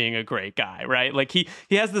not being a great guy, right? Like he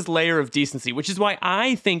has this layer of decency, which is why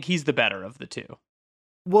I think he's the better of the two.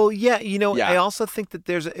 Well, yeah, I also think that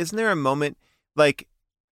isn't there a moment, like,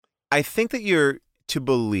 I think that you're to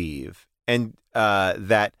believe and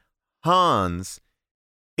that Hans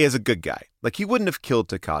is a good guy. Like, he wouldn't have killed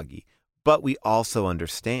Takagi, but we also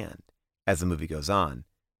understand, as the movie goes on,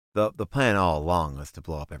 the plan all along was to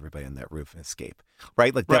blow up everybody on that roof and escape,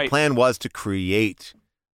 right? Like, that plan was to create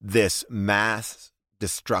this mass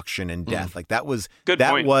destruction and death. Like, that was,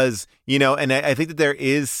 and I think that there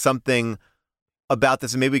is something about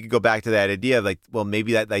this, and maybe we could go back to that idea of like, well,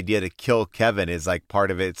 maybe that idea to kill Kevin is like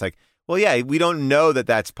part of it. It's like, well, yeah, we don't know that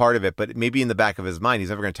that's part of it, but maybe in the back of his mind, he's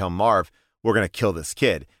never going to tell Marv, we're going to kill this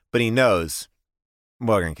kid. But he knows,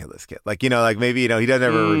 we're going to kill this kid. Like, like maybe, he doesn't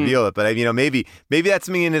ever reveal it, but maybe that's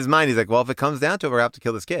me in his mind. He's like, well, if it comes down to it, we're going to have to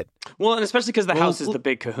kill this kid. Well, and especially because the house is the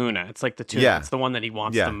big kahuna. It's like the tuna. Yeah. It's the one that he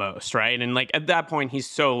wants the most, right? And like at that point, he's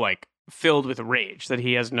so like filled with rage that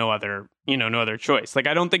he has no other choice. Like,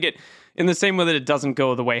 I don't think it, in the same way that it doesn't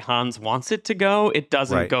go the way Hans wants it to go, it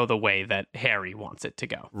doesn't go the way that Harry wants it to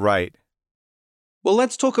go. Right. Well,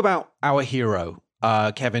 let's talk about our hero,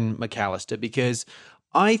 Kevin McAllister, because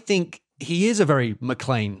I think he is a very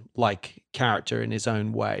McClane-like character in his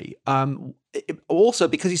own way. Also,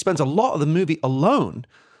 because he spends a lot of the movie alone,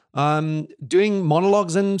 doing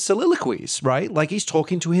monologues and soliloquies, right? Like, he's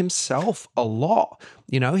talking to himself a lot.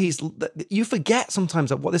 You forget sometimes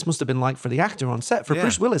that what this must have been like for the actor on set, for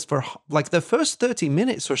Bruce Willis, for like the first 30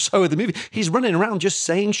 minutes or so of the movie. He's running around just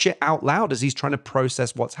saying shit out loud as he's trying to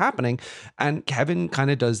process what's happening. And Kevin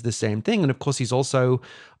kind of does the same thing. And of course, he's also,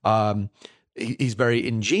 he's very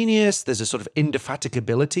ingenious. There's a sort of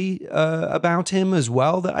indefatigability about him as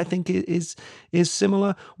well that I think is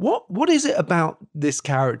similar. What is it about this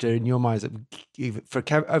character in your minds of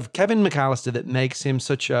Kevin McAllister that makes him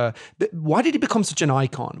such a? Why did he become such an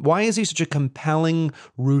icon? Why is he such a compelling,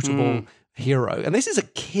 rootable hero? And this is a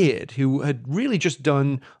kid who had really just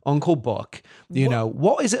done Uncle Buck.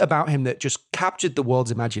 What is it about him that just captured the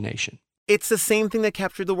world's imagination? It's the same thing that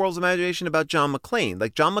captured the world's imagination about John McClane.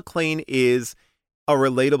 Like, John McClane is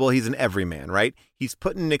he's an everyman, right? He's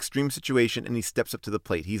put in an extreme situation and he steps up to the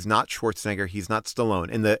plate. He's not Schwarzenegger. He's not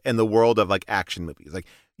Stallone in the world of like action movies. Like,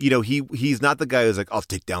 he's not the guy who's like, I'll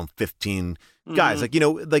take down 15 guys. Like,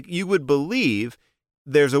 like you would believe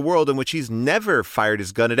there's a world in which he's never fired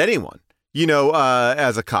his gun at anyone,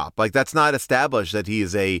 as a cop. Like, that's not established that he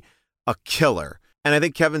is a killer. And I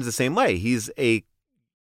think Kevin's the same way.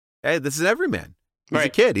 This is an everyman. He's a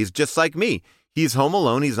kid. He's just like me. He's home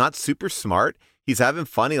alone. He's not super smart. He's having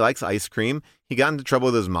fun. He likes ice cream. He got into trouble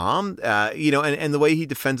with his mom. And the way he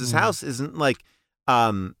defends his house isn't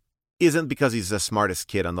because he's the smartest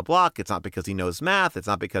kid on the block. It's not because he knows math. It's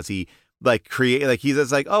not because he he's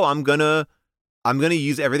just like, oh, I'm gonna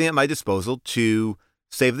use everything at my disposal to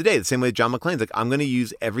save the day. The same way John McClane's like, I'm gonna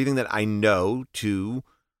use everything that I know to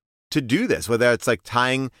do this. Whether it's like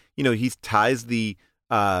tying, he ties the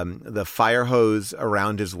fire hose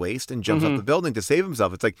around his waist and jumps up the building to save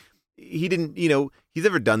himself. It's like, he didn't, he's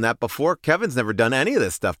never done that before. Kevin's never done any of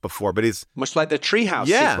this stuff before, but he's much like the treehouse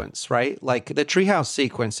sequence, right? Like the treehouse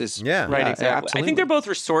sequence is right. Exactly. Absolutely. I think they're both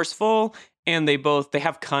resourceful and they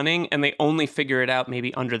have cunning, and they only figure it out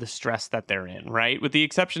maybe under the stress that they're in, right? With the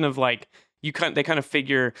exception of like, they kind of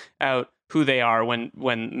figure out who they are when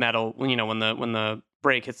metal, when the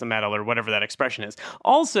brake hits the metal or whatever that expression is.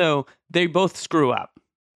 Also, they both screw up.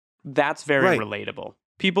 That's very relatable.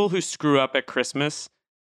 People who screw up at Christmas,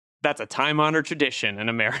 that's a time-honored tradition in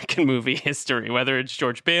American movie history, whether it's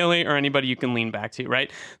George Bailey or anybody you can lean back to,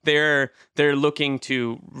 right? They're looking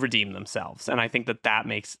to redeem themselves. And I think that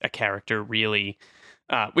makes a character really,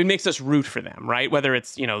 it makes us root for them, right? Whether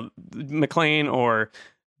it's, McClane or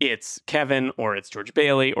it's Kevin or it's George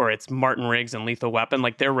Bailey or it's Martin Riggs and Lethal Weapon,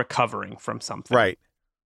 like they're recovering from something. Right.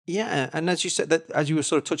 Yeah, and as you said, that as you were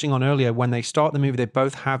sort of touching on earlier, when they start the movie, they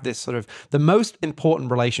both have this sort of, the most important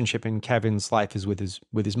relationship in Kevin's life is with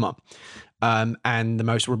his mum, and the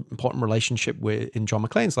most important relationship in John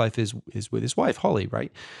McClane's life is with his wife Holly,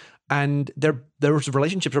 right? and their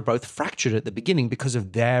relationships are both fractured at the beginning because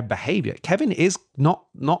of their behavior. Kevin is not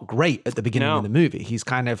great at the beginning of the movie. He's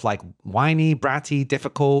kind of like whiny, bratty,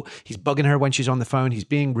 difficult. He's bugging her when she's on the phone. He's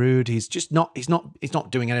being rude. He's just not. He's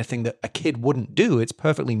not doing anything that a kid wouldn't do. It's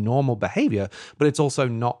perfectly normal behavior, but it's also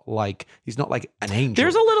not like he's not like an angel.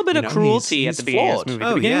 There's a little bit of cruelty at the beginning of this movie.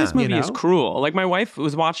 The beginning of this movie is cruel. Like my wife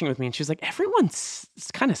was watching with me, and she was like, "Everyone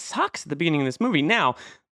kind of sucks at the beginning of this movie." Now,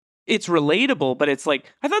 it's relatable, but it's like,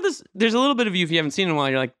 I thought this, there's a little bit of you, if you haven't seen it in a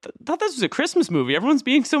while, you're like, thought this was a Christmas movie. Everyone's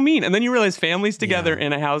being so mean. And then you realize families together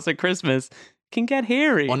in a house at Christmas can get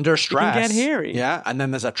hairy. Under stress. It can get hairy. Yeah. And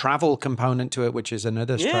then there's a travel component to it, which is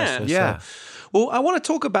another stressor. Yeah. So, well, I want to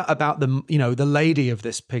talk about the, the lady of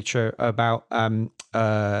this picture, about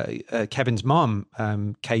Kevin's mom,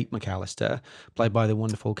 Kate McAllister, played by the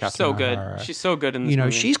wonderful Catherine So good. O'Hara. She's so good in this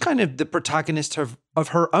movie. She's kind of the protagonist of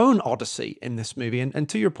her own odyssey in this movie. And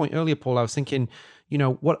to your point earlier, Paul, I was thinking,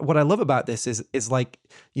 what I love about this is like,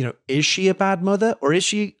 is she a bad mother, or is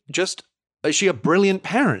she a brilliant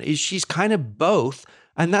parent? She's kind of both.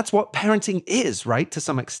 And that's what parenting is, right? To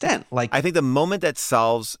some extent. Like, I think the moment that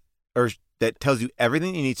solves, or that tells you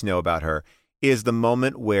everything you need to know about her, is the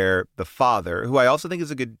moment where the father, who I also think is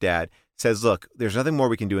a good dad, says, look, there's nothing more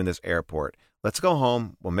we can do in this airport. Let's go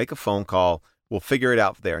home. We'll make a phone call. We'll figure it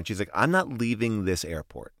out there. And she's like, I'm not leaving this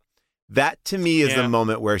airport. That to me is the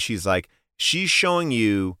moment where she's like, she's showing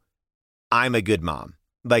you I'm a good mom.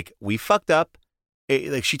 Like, we fucked up.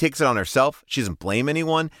 Like, she takes it on herself. She doesn't blame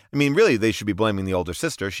anyone. I mean, really, they should be blaming the older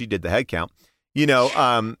sister. She did the head count.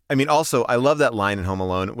 Also, I love that line in Home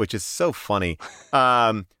Alone, which is so funny,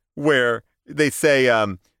 where they say,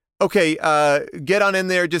 okay, get on in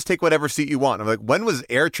there, just take whatever seat you want. I'm like, when was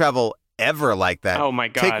air travel ever like that? Oh my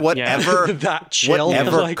God. Take whatever, that chill,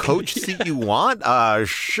 whatever coach seat you want?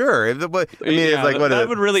 Sure. It's like, what that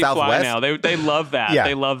would really Southwest? fly now. They love that. Yeah.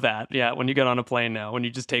 They love that. Yeah, when you get on a plane now, when you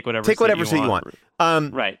just take whatever seat you want.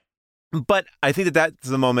 Right. But I think that's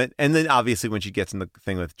the moment. And then obviously when she gets in the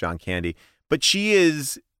thing with John Candy, but she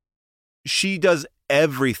does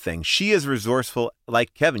everything. She is resourceful,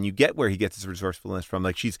 like Kevin. You get where he gets his resourcefulness from.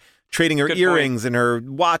 Like, she's trading her earrings and her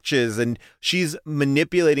watches, and she's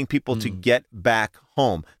manipulating people to get back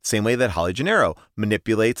home. Same way that Holly Gennaro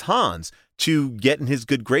manipulates Hans to get in his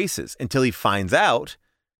good graces until he finds out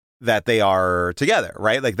that they are together,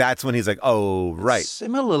 right? Like, that's when he's like, oh, right.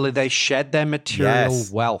 Similarly, they shed their material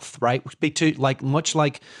wealth, right? Much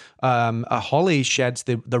like Holly sheds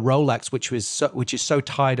the Rolex, which is so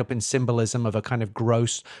tied up in symbolism of a kind of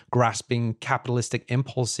gross, grasping capitalistic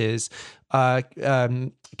impulses.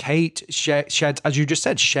 Kate sheds, as you just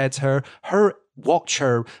said, sheds her watch,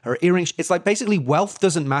 her earrings. It's like, basically, wealth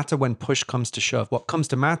doesn't matter when push comes to shove. What comes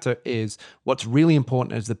to matter is what's really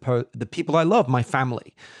important is the people I love, my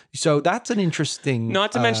family. So that's an interesting.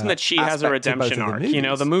 Not to mention that she has a redemption arc.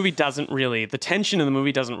 The movie doesn't really, the tension in the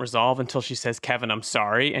movie doesn't resolve until she says, Kevin, I'm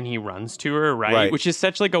sorry, and he runs to her, right? Which is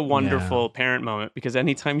such like a wonderful parent moment, because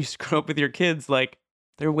anytime you screw up with your kids, like,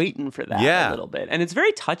 they're waiting for that a little bit. And it's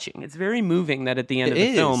very touching. It's very moving that at the end of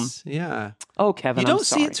the film. Yeah. Oh, Kevin, you don't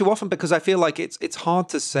see it too often, because I feel like it's hard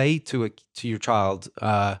to say to your child,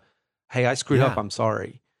 hey, I screwed up, I'm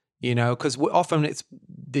sorry. Because often it's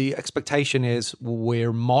the expectation is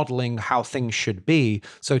we're modeling how things should be.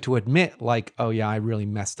 So to admit, like, oh yeah, I really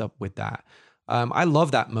messed up with that. I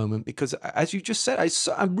love that moment, because, as you just said,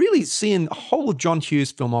 I'm really seeing a whole of John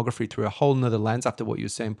Hughes' filmography through a whole nother lens after what you were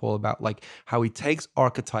saying, Paul, about like how he takes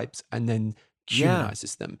archetypes and then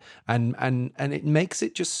humanizes them, and it makes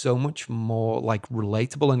it just so much more like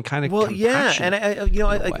relatable and kind of compassionate.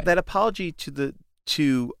 And that apology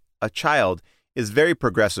to a child is very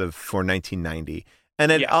progressive for 1990,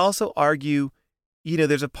 and I'd also argue,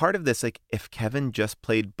 there's a part of this, like, if Kevin just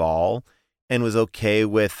played ball and was okay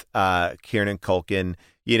with Kieran Culkin,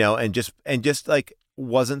 and just like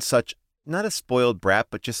wasn't such, not a spoiled brat,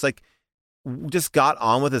 but just got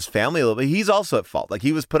on with his family a little bit. He's also at fault. Like,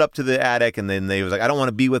 he was put up to the attic, and then they was like, I don't want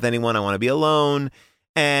to be with anyone. I want to be alone.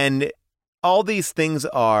 And all these things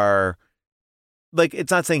are like,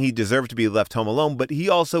 it's not saying he deserved to be left home alone, but he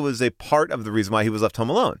also was a part of the reason why he was left home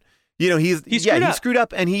alone. He screwed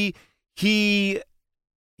up, and he's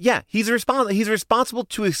responsible. He's responsible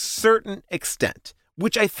to a certain extent,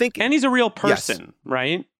 which I think, and he's a real person,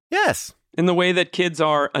 right? Yes. In the way that kids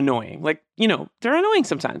are annoying, like, they're annoying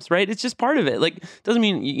sometimes, right? It's just part of it. Like, doesn't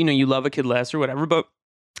mean you love a kid less or whatever. But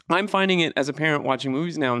I'm finding it as a parent watching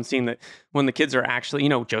movies now and seeing that when the kids are actually,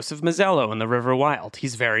 Joseph Mazzello in The River Wild,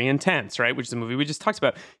 he's very intense, right? Which is a movie we just talked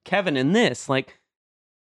about. Kevin in this, like,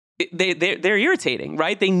 they're irritating,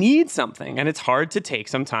 right? They need something, and it's hard to take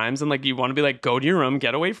sometimes. And like you want to be like, go to your room,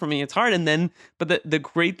 get away from me. It's hard. And then, but the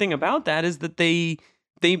great thing about that is that they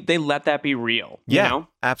let that be real. You know?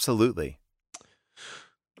 Absolutely.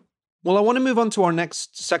 Well, I want to move on to our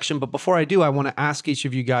next section, but before I do, I want to ask each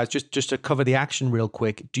of you guys, just to cover the action real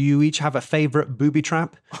quick, do you each have a favorite booby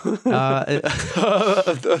trap? The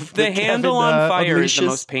handle on fire is the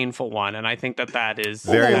most painful one, and I think that is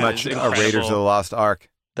very much a Raiders of the Lost Ark.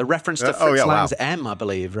 The reference to Fritz Lang's M, I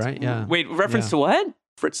believe, right? Yeah. Wait, reference to what?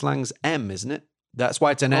 Fritz Lang's M, isn't it? That's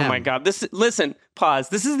why it's an M. Oh my God. Listen, pause.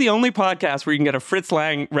 This is the only podcast where you can get a Fritz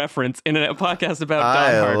Lang reference in a podcast about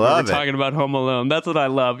Die Hard. We're talking about Home Alone. That's what I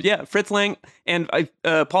love. Yeah, Fritz Lang. And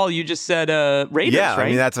Paul, you just said Raiders, right? I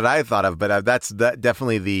mean, that's what I thought of, but that's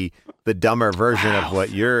definitely the dumber version of what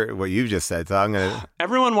you just said. So I'm going to...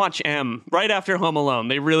 Everyone watch M right after Home Alone.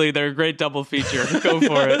 They're a great double feature. Go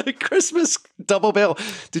for it. Christmas double bill.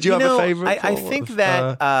 Did you have a favorite? I think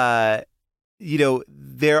that,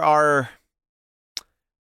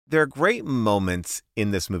 there are great moments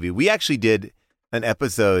in this movie. We actually did an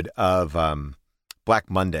episode of Black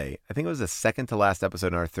Monday. I think it was the second to last episode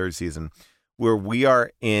in our third season, where we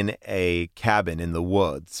are in a cabin in the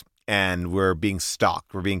woods and we're being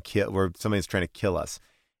stalked. We're being killed. Where somebody's trying to kill us.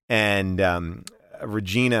 And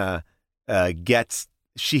Regina it's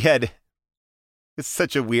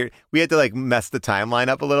such a weird, we had to like mess the timeline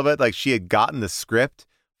up a little bit. Like she had gotten the script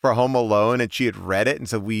for Home Alone and she had read it. And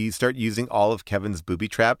so we start using all of Kevin's booby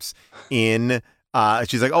traps in,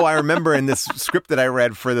 she's like, oh, I remember in this script that I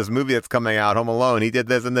read for this movie that's coming out, Home Alone, he did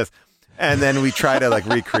this and this. And then we try to like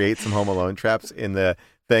recreate some Home Alone traps in the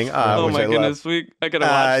thing. Oh my goodness. I gotta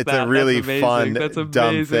watch it's a really fun,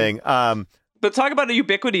 dumb thing. But talk about the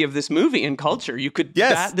ubiquity of this movie in culture.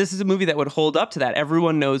 This is a movie that would hold up to that.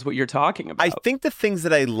 Everyone knows what you're talking about. I think the things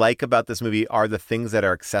that I like about this movie are the things that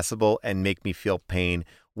are accessible and make me feel pain.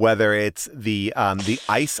 Whether it's the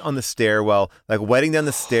ice on the stairwell, like wetting down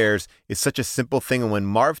the stairs is such a simple thing. And when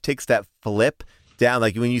Marv takes that flip down,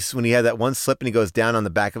 like when he had that one slip and he goes down on the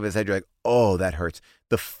back of his head, you're like, oh, that hurts.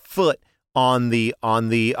 The foot on the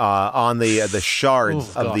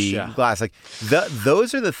shards of the glass, like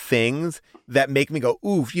those are the things that make me go,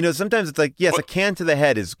 ooh. Sometimes it's like, yes, a can to the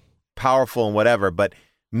head is powerful and whatever, but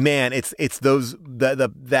man, it's those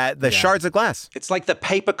the shards of glass. It's like the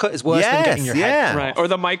paper cut is worse than getting your head. Right. Or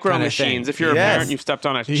the micro machines. If you're a parent and you've stepped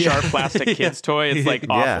on a sharp plastic kid's toy, it's like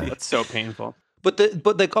awful. It's so painful. But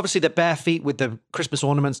obviously the bare feet with the Christmas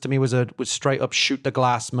ornaments to me was straight up shoot the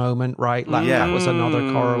glass moment, right? Like that was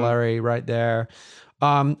another corollary right there.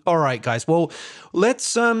 All right, guys. Well,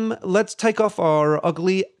 let's take off our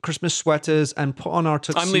ugly Christmas sweaters and put on our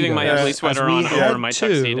tuxedo. I'm leaving my ugly sweater on over my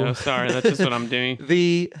tuxedo. Sorry, that's just what I'm doing.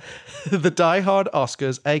 The Die Hard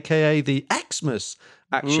Oscars, aka the Xmas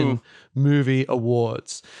Action Movie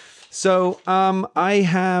Awards. So I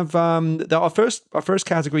have our first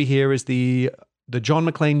category here is the John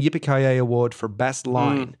McClane Yippee-Ki-Yay Award for Best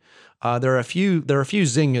Line. There are a few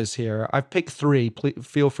zingers here. I've picked three. Please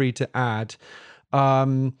feel free to add.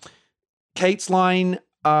 Kate's line,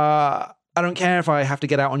 I don't care if I have to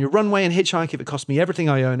get out on your runway and hitchhike, if it costs me everything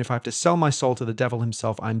I own, if I have to sell my soul to the devil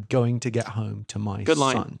himself, I'm going to get home to my Good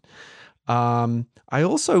son. Line. I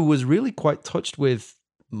also was really quite touched with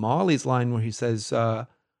Marley's line where he says,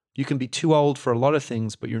 you can be too old for a lot of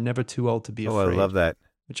things, but you're never too old to be afraid. Oh, I love that.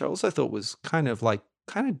 Which I also thought was kind of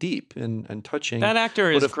deep and touching. That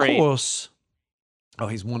actor is great. Of course,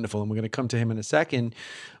 he's wonderful, and we're going to come to him in a second.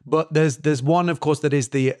 But there's one, of course, that is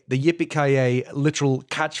the Yippee-Ki-Yay literal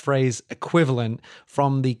catchphrase equivalent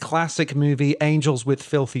from the classic movie Angels with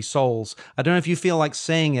Filthy Souls. I don't know if you feel like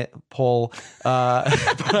saying it, Paul,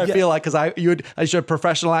 but I feel like as you're a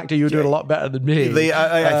professional actor, you would do it a lot better than me.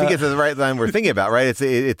 I think it's the right line we're thinking about, right?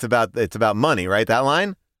 It's about money, right? That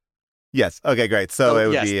line. Yes. Okay. Great. So it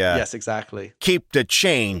would be yes, exactly. Keep the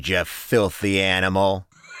change, you filthy animal.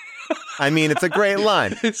 I mean, it's a great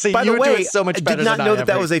line. See, by the way, so much I did not know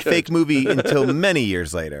that was a fake movie until many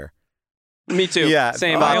years later. Me too. Yeah,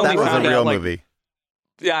 same. I only found out a real movie.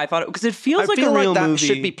 Yeah, I thought it because it feels like a real that movie.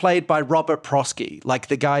 Should be played by Robert Prosky, like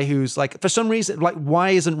the guy who's like, for some reason, like,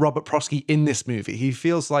 why isn't Robert Prosky in this movie? He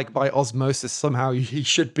feels like by osmosis somehow he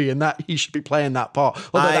should be in that. He should be playing that part.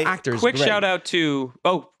 Although the actor is quick great. shout out to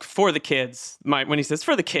for the kids. When he says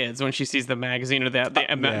for the kids when she sees the magazine or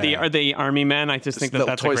the army men, I just think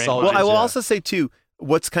that's a great line. Well, I will also say too,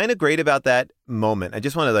 what's kind of great about that moment. I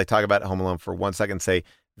just want to talk about Home Alone for 1 second. Say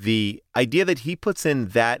the idea that he puts in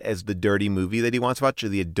that as the dirty movie that he wants to watch, or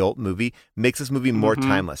the adult movie, makes this movie more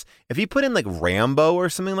timeless. If he put in like Rambo or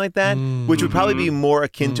something like that, which would probably be more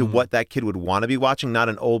akin to what that kid would want to be watching, not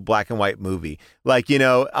an old black and white movie. Like,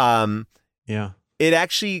 Yeah. It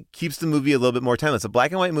actually keeps the movie a little bit more timeless. A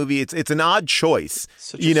black and white movie, it's an odd choice,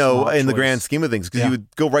 Such a smart in the choice. grand scheme of things, because you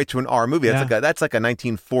would go right to an R movie. That's like a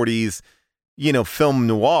 1940s, film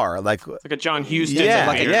noir. Like, It's like a John Huston. Yeah,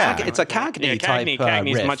 like It's a Cagney type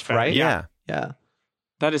Cagney's riff, much better. right? Yeah. Yeah.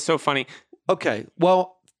 That is so funny. Okay.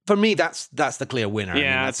 Well, for me, that's the clear winner.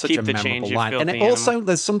 Yeah, that's such keep a the memorable change, you line. And filthy it also, animal.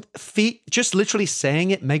 there's some feet, just literally saying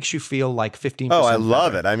it makes you feel like 15%. oh, I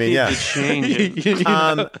love it. I mean, The change.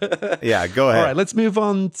 yeah, go ahead. All right, let's move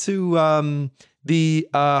on to the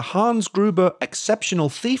Hans Gruber Exceptional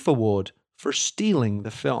Thief Award for stealing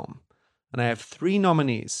the film. And I have 3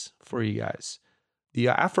 nominees for you guys. The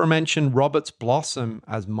aforementioned Roberts Blossom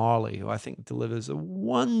as Marley, who I think delivers a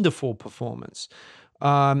wonderful performance.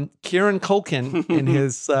 Kieran Culkin in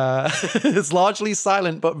his his largely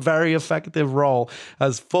silent but very effective role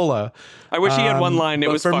as Fuller. I wish he had one line. It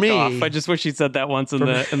but was for "fuck me- off." I just wish he'd said that once in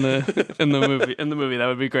the movie. In the movie, that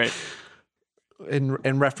would be great. In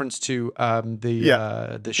reference to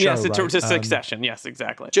the show. Yes, right? to Succession. Yes,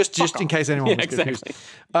 exactly. Just in case anyone was confused.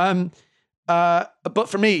 exactly. But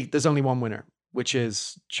for me, there's only one winner, which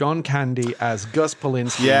is John Candy as Gus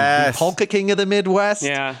Polinski, Yes. the Polka King of the Midwest.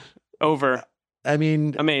 Yeah, over. I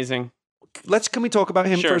mean, Amazing. can we talk about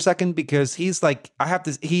him Sure. for a second? Because he's like,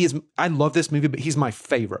 I love this movie, but he's my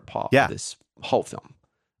favorite part of this whole film.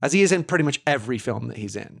 As he is in pretty much every film that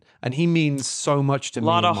he's in. And he means so much to me. A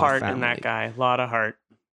lot and of my heart family. in that guy. A lot of heart.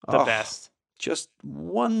 The best. Just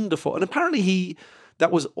wonderful. And apparently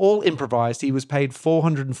that was all improvised. He was paid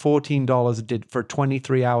 $414 for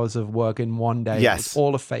 23 hours of work in one day. Yes. It was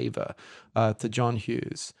all a favor to John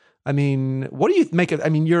Hughes. I mean, what do you make of? I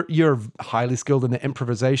mean, you're highly skilled in the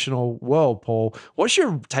improvisational world, Paul. What's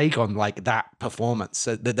your take on like that performance?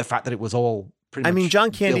 The fact that it was all pretty much. I mean,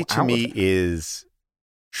 John Candy built to out me of it? is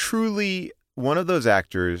truly one of those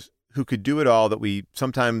actors who could do it all that we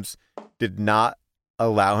sometimes did not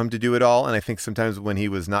allow him to do it all. And I think sometimes when he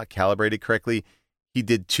was not calibrated correctly, he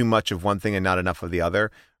did too much of one thing and not enough of the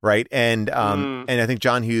other. Right. And I think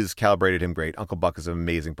John Hughes calibrated him great. Uncle Buck is an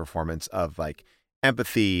amazing performance of like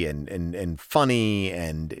empathy and funny,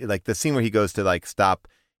 and like the scene where he goes to like stop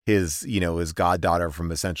his goddaughter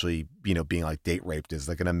from essentially, being like date raped is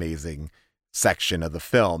like an amazing section of the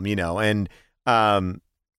film,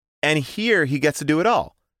 and here he gets to do it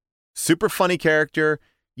all. Super funny character.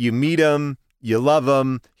 You meet him, you love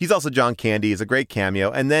him. He's also John Candy. He's a great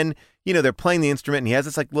cameo. And then, they're playing the instrument and he has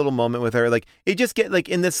this like little moment with her. Like it just get like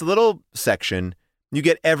in this little section, you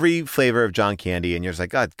get every flavor of John Candy, and you're just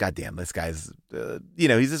like, God damn, this guy's,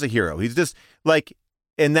 he's just a hero. He's just like,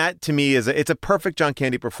 and that to me it's a perfect John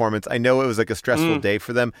Candy performance. I know it was like a stressful day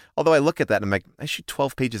for them. Although I look at that and I'm like, I shoot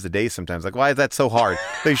 12 pages a day sometimes. Like, why is that so hard?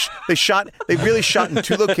 They really shot in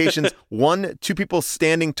 2 locations. One, 2 people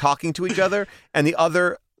standing, talking to each other, and the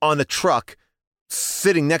other on a truck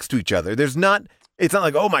sitting next to each other. It's not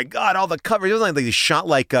like, oh my God, all the coverage. It wasn't like they shot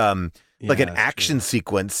like an action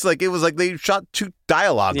sequence. Like it was like they shot 2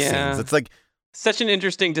 dialogue scenes. It's like such an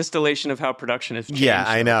interesting distillation of how production has changed. Yeah,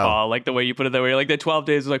 I know. Paul. Like the way you put it that way. Like the 12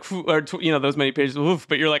 days was like, those many pages, oof,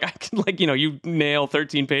 but you're like, I can you nail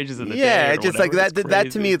 13 pages in the day. Yeah, or just whatever. like that.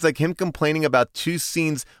 That to me, it's like him complaining about 2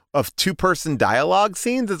 scenes of 2-person dialogue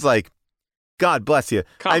scenes. It's like, God bless you.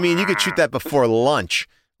 I mean, you could shoot that before lunch.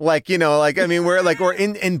 Like, we're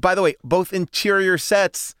in, and by the way, both interior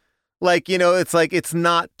sets, it's like, it's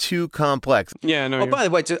not too complex. Yeah, no. Oh, by the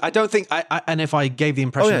way, I don't think and if I gave the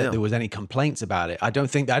impression that there was any complaints about it, I don't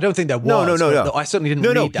think there was. No. I certainly didn't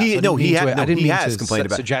read that. He has complained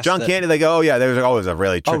about it. John Candy, like, there's always a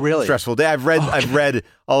really stressful day. I've read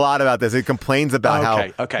a lot about this. It complains about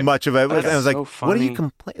how much of it was. And I was like, so what are you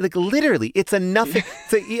complaining? Like, literally, it's a nothing.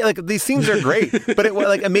 Like, these scenes are great, but it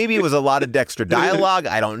like maybe it was a lot of extra dialogue.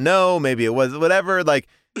 I don't know. Maybe it was whatever. Like.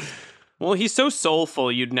 Well, he's so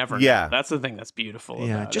soulful, you'd never know. Yeah. That's the thing that's beautiful.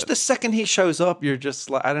 Yeah, about just it. the second he shows up, you're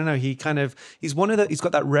just like, I don't know. He's got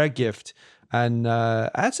that rare gift. And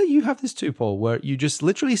I'd say you have this too, Paul, where you just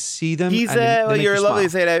literally see them. You're lovely to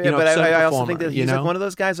say that, but I also think that he's like one one of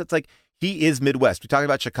those guys that's like, he is Midwest. We talked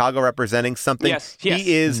about Chicago representing something. Yes.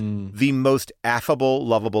 He is the most affable,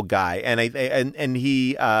 lovable guy. And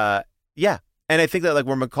he, and I think that like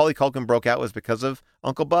where Macaulay Culkin broke out was because of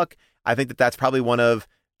Uncle Buck. I think that that's probably one of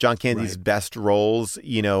John Candy's best roles, and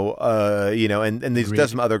he's done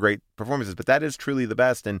some other great performances, but that is truly the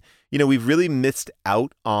best. And, we've really missed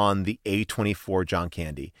out on the A24 John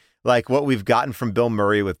Candy. like what we've gotten from Bill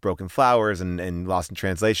Murray with Broken Flowers and Lost in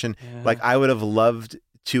Translation. Yeah. Like I would have loved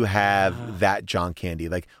to have that John Candy,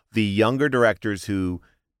 like the younger directors who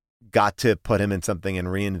got to put him in something and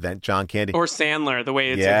reinvent John Candy. Or Sandler, the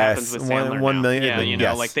way it happens with Sandler. 1 million. Yeah, you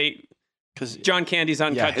know, yes. like because John Candy's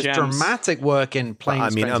Uncut his Gems. dramatic work in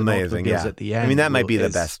Planes, Trains, and Automobiles at the end. I mean, that might be the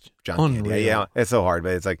best John unreal. Candy. Yeah, it's so hard,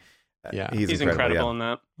 but it's like, he's incredible in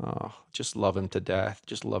that. Oh, just love him to death.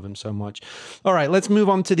 Just love him so much. All right, let's move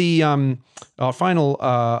on to the our final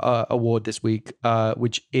award this week,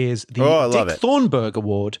 which is the Dick Thornburg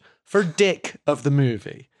Award for Dick of the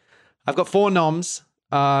Movie. I've got 4 noms.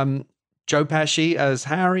 Joe Pesci as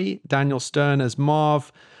Harry, Daniel Stern as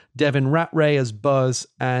Marv, Devin Ratray as Buzz,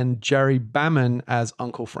 and Jerry Baman as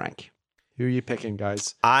Uncle Frank. Who are you picking,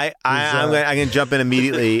 guys? I'm going to jump in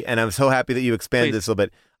immediately, and I'm so happy that you expanded this a little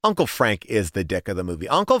bit. Uncle Frank is the dick of the movie.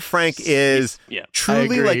 Uncle Frank is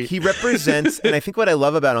truly like he represents, and I think what I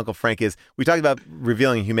love about Uncle Frank is we talked about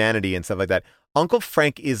revealing humanity and stuff like that. Uncle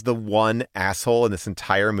Frank is the one asshole in this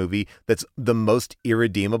entire movie that's the most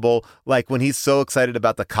irredeemable. Like when he's so excited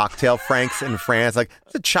about the cocktail Franks in France, like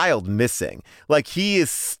there's a child missing. Like he is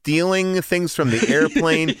stealing things from the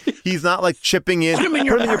airplane. He's not like chipping in, put them in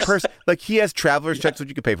your purse. Like he has traveler's checks, which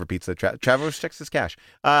you could pay for pizza. Traveler's checks is cash.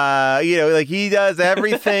 Like he does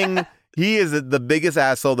everything. He is the biggest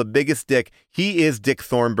asshole, the biggest dick. He is Dick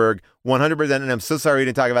Thornburg, 100%. And I'm so sorry we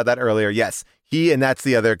didn't talk about that earlier. Yes. And that's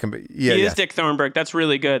the other. He is Dick Thornburg. That's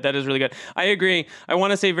really good. That is really good. I agree. I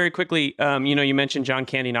want to say very quickly, you mentioned John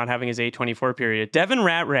Candy not having his A24 period. Devin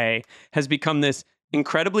Ratray has become this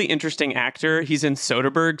incredibly interesting actor. He's in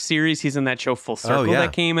Soderbergh series. He's in that show Full Circle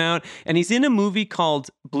that came out. And he's in a movie called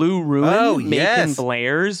Blue Ruin, Macon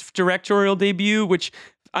Blair's directorial debut, which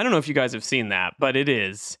I don't know if you guys have seen that, but it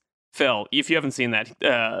is. Phil, if you haven't seen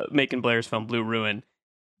that, Macon Blair's film Blue Ruin,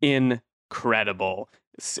 incredible.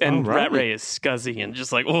 And Ratray is scuzzy and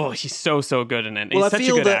just like, he's so good in it. He's such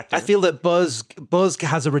a good actor. I feel that Buzz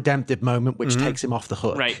has a redemptive moment which takes him off the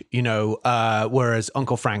hook, right? Whereas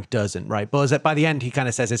Uncle Frank doesn't, right? Buzz, by the end, he kind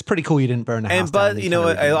of says, it's pretty cool you didn't burn the house down. And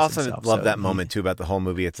Buzz, I also love that moment too about the whole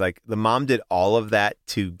movie. It's like the mom did all of that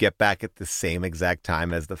to get back at the same exact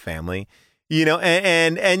time as the family.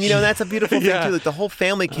 And that's a beautiful thing too. Like the whole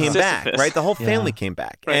family came back, right? The whole family came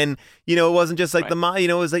back, right. And it wasn't just like the mom.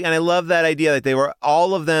 It was like, and I love that idea that they were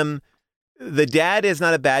all of them. The dad is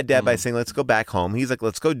not a bad dad by saying, "Let's go back home." He's like,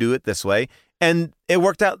 "Let's go do it this way," and it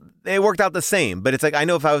worked out. It worked out the same. But it's like I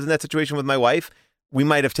know if I was in that situation with my wife, we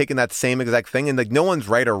might have taken that same exact thing, and like no one's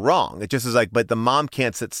right or wrong. It just is like, but the mom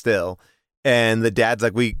can't sit still. And the dad's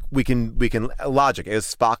like, we can logic. It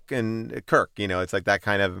was Spock and Kirk, it's like that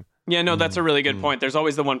kind of. Yeah, no, that's a really good point. There's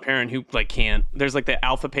always the one parent who like can't. There's like the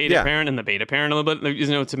alpha parent and the beta parent a little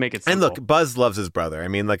bit, to make it simple. And look, Buzz loves his brother. I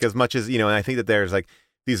mean, like as much as, and I think that there's like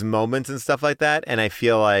these moments and stuff like that. And I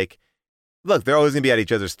feel like, look, they're always going to be at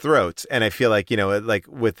each other's throats. And I feel like, like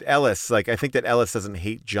with Ellis, like I think that Ellis doesn't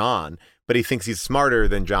hate John, but he thinks he's smarter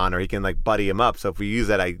than John or he can like buddy him up. So if we use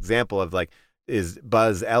that example of like, is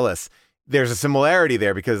Buzz Ellis, there's a similarity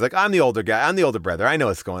there because like I'm the older guy, I'm the older brother. I know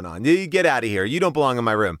what's going on. You get out of here. You don't belong in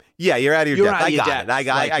my room. Yeah, you're out of your depth. I got it. I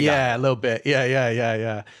got it. Yeah, a little bit.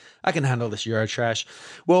 Yeah. I can handle this Eurotrash.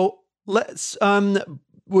 Well, let's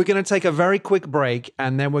we're going to take a very quick break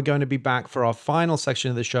and then we're going to be back for our final section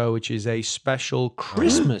of the show, which is a special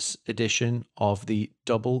Christmas edition of the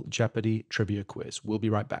Double Jeopardy Trivia Quiz. We'll be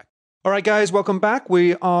right back. All right, guys, welcome back.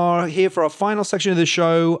 We are here for our final section of the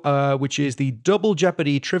show, which is the Double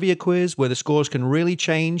Jeopardy Trivia Quiz, where the scores can really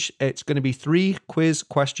change. It's going to be 3 quiz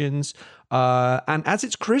questions. And as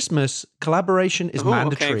it's Christmas, collaboration is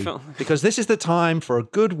mandatory because this is the time for a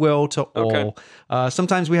goodwill to all.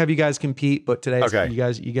 Sometimes we have you guys compete, but today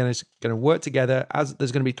you're going to work together. As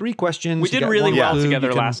there's going to be 3 questions. We did really well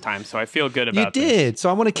together last time, so I feel good about this. You did. So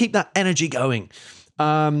I want to keep that energy going.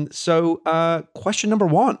 Question number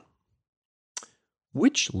 1.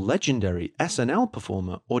 Which legendary SNL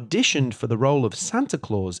performer auditioned for the role of Santa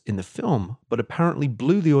Claus in the film, but apparently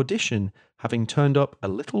blew the audition, having turned up a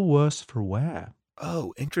little worse for wear?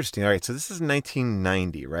 Oh, interesting. All right, so this is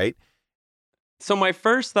 1990, right? So my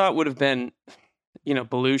first thought would have been,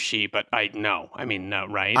 Belushi, but no,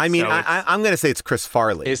 right? I mean, I'm going to say it's Chris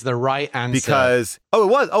Farley. Is the right answer. Because, it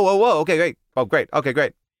was. Oh, okay, great. Oh, great. Okay,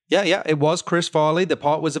 great. Yeah, it was Chris Farley. The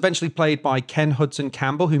part was eventually played by Ken Hudson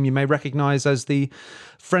Campbell, whom you may recognize as the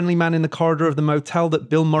friendly man in the corridor of the motel that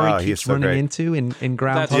Bill Murray keeps running into in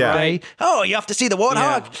Groundhog Day. Oh, you have to see the warthog.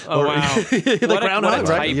 Yeah. Oh, wow. The Groundhog,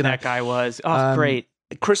 right? That guy was. Oh, great.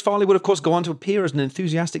 Chris Farley would, of course, go on to appear as an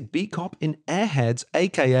enthusiastic beat cop in Airheads,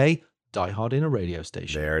 a.k.a. Die Hard in a Radio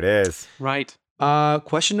Station. There it is. Right.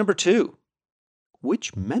 Question number 2.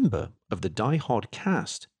 which member of the Die Hard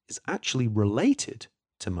cast is actually related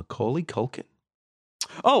to Macaulay Culkin?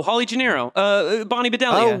 Oh, Holly Gennaro, Bonnie Oh,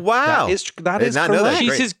 Bedelia. wow. That I is did not know that. correct. She's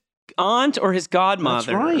Great. his aunt or his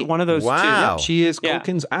godmother. That's right. One of those two. Wow. She is Yeah.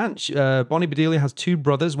 Culkin's aunt. Bonnie Bedelia has two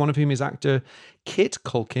brothers, one of whom is actor Kit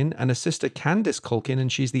Culkin and a sister Candice Culkin,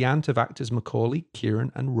 and she's the aunt of actors Macaulay,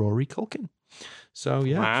 Kieran, and Rory Culkin. So,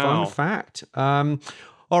 yeah, Wow. fun fact.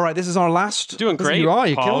 All right, this is our last. Doing great, You are.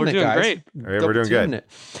 You're Paul. killing We're it, doing guys. great. We're doing good. It.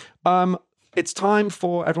 It's time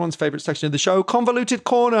for everyone's favorite section of the show, Convoluted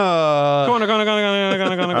Corner. Corner,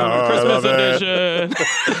 Christmas edition.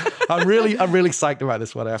 I'm really psyched about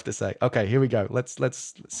this one, I have to say. Okay, here we go. Let's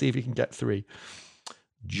see if you can get three.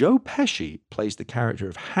 Joe Pesci plays the character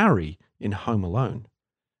of Harry in Home Alone.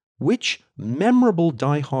 Which memorable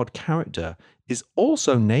Die Hard character is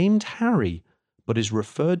also named Harry, but is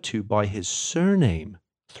referred to by his surname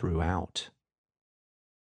throughout?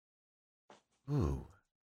 Ooh.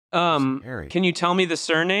 Can you tell me the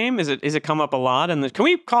surname? Is it come up a lot? And can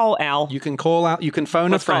we call Al? You can call out. You can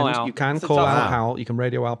phone Let's a friend. call Al. You can It's a call tough Al one. Powell. You can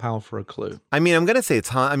radio Al Powell for a clue. I mean, I'm going to say it's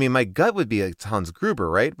Hans. I mean, my gut would be it's Hans Gruber,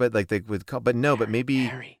 right? But like they would call, but no, but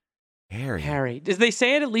maybe Harry. Did they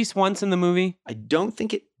say it at least once in the movie? I don't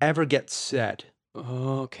think it ever gets said.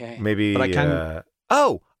 Okay. Maybe. But I can-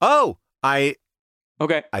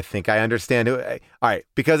 Okay. I think I understand who. All right,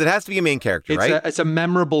 because it has to be a main character, right? It's a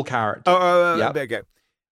memorable character. Yep. Okay.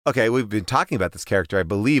 Okay, we've been talking about this character, I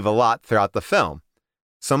believe, a lot throughout the film.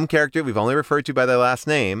 Some character we've only referred to by their last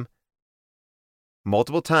name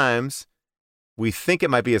multiple times. We think it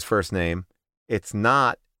might be his first name. It's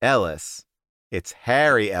not Ellis. It's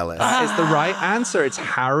Harry Ellis. That is the right answer. It's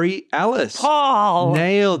Harry Ellis. Paul.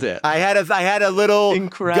 Nailed it. I had a little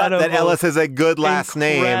gut that Ellis is a good last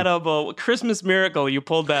name. Incredible. Christmas miracle. You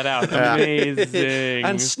pulled that out. Amazing.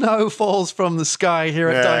 And snow falls from the sky here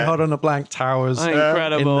at Die Hard on a Blank Towers.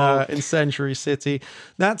 Incredible. In Century City.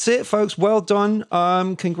 That's it, folks. Well done.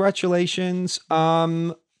 Congratulations.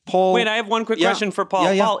 Paul. Wait, I have one quick question for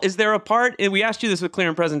Paul. Yeah. Paul, is there a part, we asked you this with Clear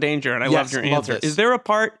and Present Danger, and I loved your answer. This. Is there a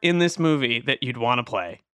part in this movie that you'd want to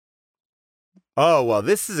play? Oh, well,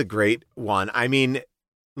 this is a great one. I mean,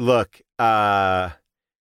 look, what I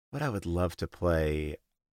would love to play,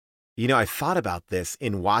 I thought about this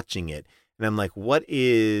in watching it, and I'm like,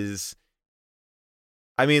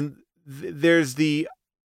 there's the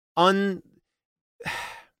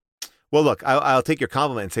Well, look, I'll take your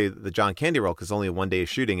compliment and say the John Candy role because only one day of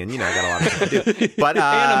shooting, and I got a lot of stuff to do. But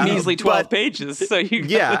and a measly 12 pages. So I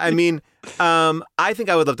think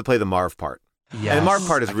I would love to play the Marv part. Yes. And the Marv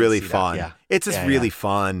part is really fun. Yeah. It's just really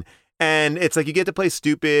fun. And it's like you get to play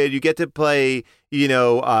stupid, you get to play, you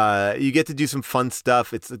get to do some fun stuff.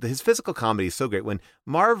 His physical comedy is so great. When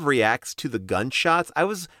Marv reacts to the gunshots,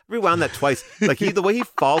 I rewound that twice. Like the way he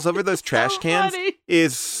falls over those trash cans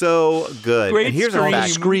is so good. Great and here's scream. a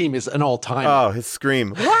fact. Scream is an all-timer. Oh, his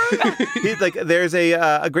scream. There's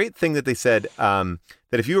a great thing that they said that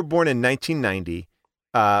if you were born in 1990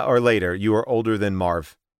 or later, you are older than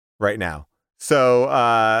Marv right now. So,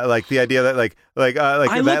 the idea that I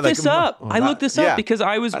looked this up. I looked this up because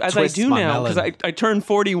I was, as I do now, because I turned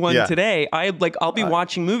 41 today. I'll be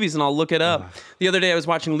watching movies and I'll look it up. The other day I was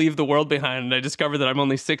watching Leave the World Behind and I discovered that I'm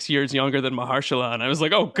only 6 years younger than Mahershala, and I was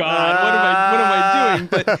like, oh God, what am I doing?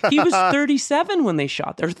 But he was 37 when they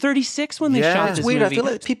shot, or 36 when they shot this It's weird. movie. I feel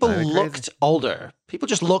like people looked older. People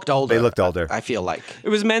just looked older. They looked older. I feel like. It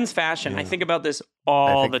was men's fashion. I think about this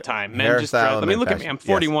all the time. Men just dress. I mean, look at me. I'm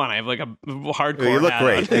 41. I have like a hardcore You look hat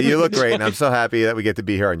great. on. You look great, and I'm so happy that we get to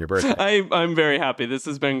be here on your birthday. I'm very happy. This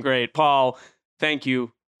has been great. Paul, thank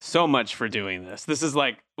you so much for doing this. This is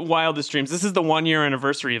like wildest dreams. This is the 1-year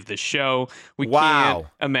anniversary of this show. We can't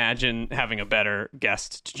imagine having a better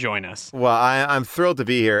guest to join us. Well, I'm thrilled to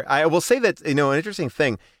be here. I will say that, an interesting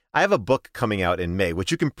thing, I have a book coming out in May, which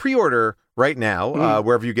you can pre-order right now,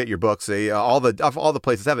 wherever you get your books. All the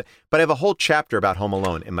places have it. But I have a whole chapter about Home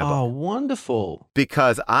Alone in my book. Oh, wonderful.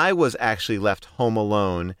 Because I was actually left home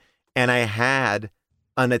alone, and I had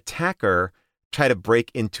an attacker try to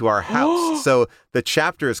break into our house. So the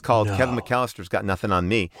chapter is called Kevin McAllister's Got Nothing on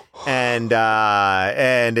Me. And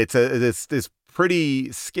it's this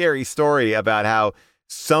pretty scary story about how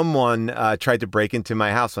someone tried to break into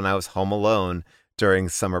my house when I was home alone during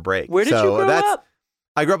summer break. Where did you grow up?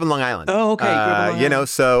 I grew up in Long Island. Oh, okay.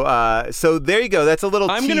 So there you go. That's a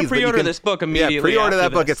little I'm tease. going to pre-order this book immediately. Yeah, pre-order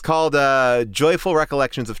that book. This. It's called Joyful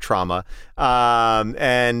Recollections of Trauma.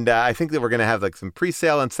 And I think that we're going to have like some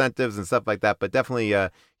pre-sale incentives and stuff like that. But definitely,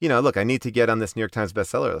 look, I need to get on this New York Times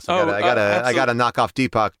bestseller list. I got to knock off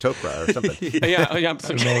Deepak Chopra or something. yeah.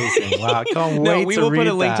 Amazing. Wow. Can't wait we to will read put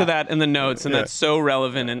a link that. to that in the notes, and that's so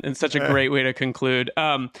relevant and such a great way to conclude.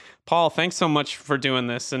 Paul, thanks so much for doing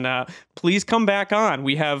this, and please come back on.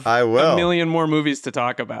 We have a million more movies to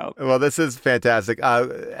talk about. Well, this is fantastic.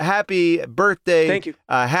 Happy birthday. Thank you.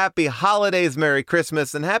 Happy holidays, Merry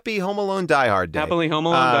Christmas, and happy Home Alone Die Hard Day. Happily Home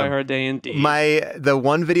Alone Die Hard Day, indeed. The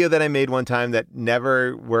one video that I made one time that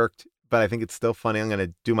never worked, but I think it's still funny. I'm going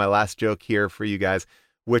to do my last joke here for you guys,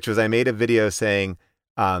 which was I made a video saying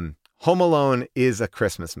Home Alone is a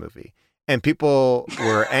Christmas movie. And people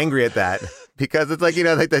were angry at that because it's like,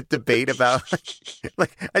 like the debate about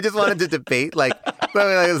like I just wanted to debate like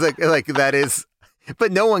I was like that is,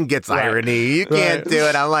 but no one gets irony. You can't do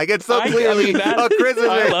it. I'm like, it's so clearly a Christmas movie.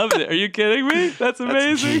 I loved it. Are you kidding me? That's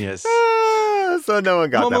amazing. Genius. So no one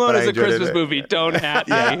got Home that. Alone but is a Christmas movie. Don't at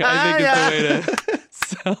me. I think it's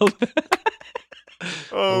the way to sell it.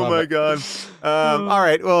 Oh my God. All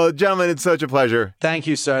right. Well, gentlemen, it's such a pleasure. Thank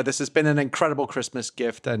you, sir. This has been an incredible Christmas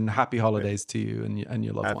gift, and happy holidays to you and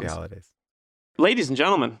your loved ones. Happy holidays. Ladies and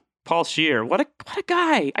gentlemen, Paul Scheer. What a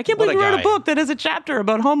guy. I can't believe he wrote a book that has a chapter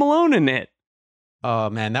about Home Alone in it.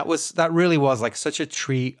 Oh man, that really was like such a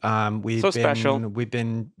treat. Special. We've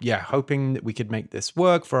been hoping that we could make this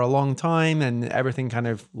work for a long time, and everything kind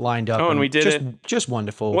of lined up. Oh, and we did it. Just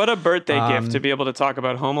wonderful. What a birthday gift to be able to talk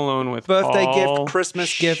about Home Alone with birthday Paul gift, Christmas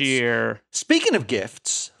Scheer. gifts. Speaking of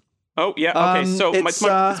gifts. Oh yeah. Okay. So it's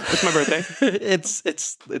my birthday. it's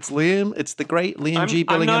Liam. It's the great Liam G.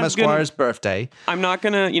 I'm Billingham not Esquire's birthday. I'm not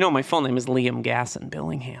gonna. My full name is Liam Gasson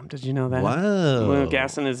Billingham. Did you know that? Wow. Liam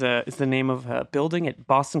Gasson is the name of a building at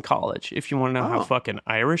Boston College. If you want to know how fucking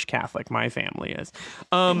Irish Catholic my family is.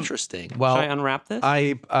 Interesting. Well, should I unwrap this?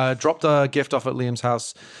 I dropped a gift off at Liam's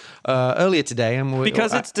house earlier today, and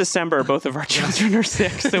because it's December, both of our children are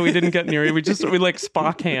sick, so we didn't get near it. We like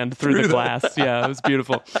Spock hand through the glass. Yeah, it was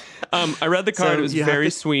beautiful. I read the card. It was very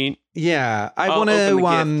sweet. Yeah, I want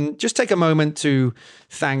to just take a moment to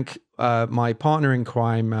thank my partner in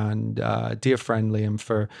crime and dear friend Liam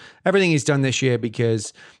for everything he's done this year,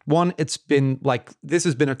 because one, this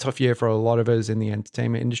has been a tough year for a lot of us in the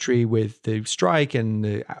entertainment industry with the strike and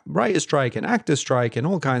the writer's strike and actor's strike and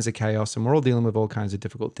all kinds of chaos, and we're all dealing with all kinds of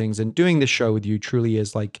difficult things, and doing this show with you truly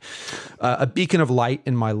is like a beacon of light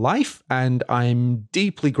in my life, and I'm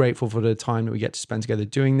deeply grateful for the time that we get to spend together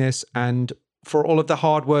doing this, and for all of the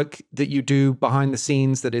hard work that you do behind the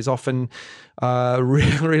scenes that is often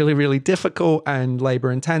really, really, really difficult and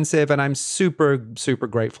labor intensive. And I'm super, super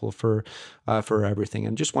grateful for everything.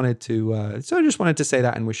 And just wanted to say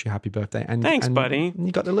that and wish you happy birthday. And thanks, buddy.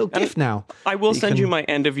 You got a little gift now. I will send you my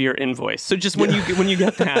end of year invoice. So just when you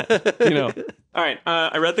get that, All right.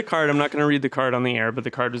 I read the card. I'm not going to read the card on the air, but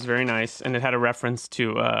the card was very nice, and it had a reference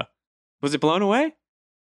to was it Blown Away?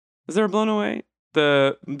 Is there a Blown Away?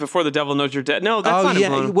 The Before the Devil Knows You're Dead. No, that's not in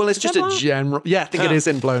Blown Away. Well, it's just a general. Yeah, I think it is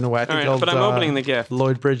in Blown Away. I think but I'm opening the gift.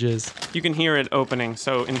 Lloyd Bridges. You can hear it opening,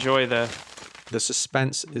 so enjoy the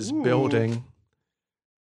suspense is building.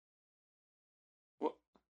 What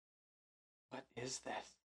is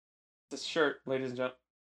this? This shirt, ladies and gentlemen.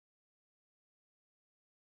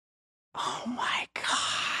 Oh my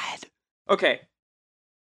God. Okay.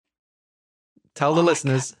 Tell the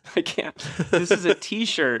listeners. I can't. This is a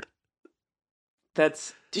t-shirt.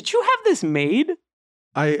 Did you have this made?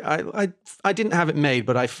 I didn't have it made,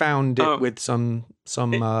 but I found it with some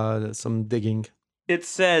digging. It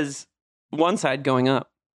says, one side going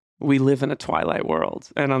up, we live in a twilight world.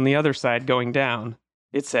 And on the other side going down,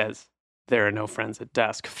 it says, there are no friends at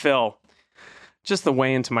dusk. Phil, just the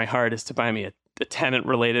way into my heart is to buy me a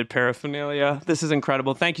Tenet-related paraphernalia. This is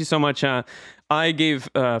incredible. Thank you so much. I gave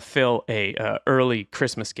Phil a early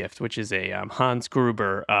Christmas gift, which is a Hans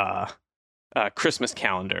Gruber Christmas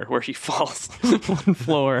calendar where he falls one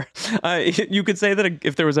floor. You could say that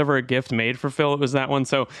if there was ever a gift made for Phil, it was that one.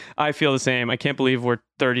 So I feel the same. I can't believe we're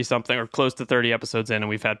 30 something or close to 30 episodes in, and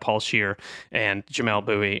we've had Paul Scheer and Jamel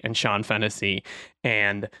Bowie and Sean Fennessy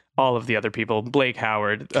and all of the other people, Blake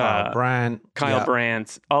Howard, Kyle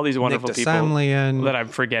Brandt, all these wonderful Nick people that I'm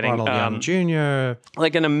forgetting. Ronald Young Jr.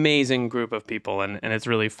 Like an amazing group of people, and it's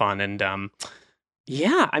really fun. And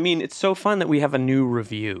yeah, I mean, it's so fun that we have a new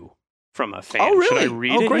review. from a fan. Oh, really? Should I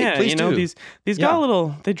read Oh, it? great. Yeah, Please do. These got a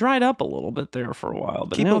little, they dried up a little bit there for a while,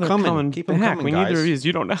 but Keep now them they're coming. coming Keep them back. coming, We guys. need the reviews.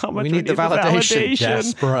 You don't know how much We need the validation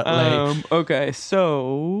desperately. Okay,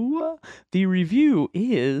 so the review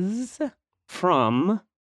is from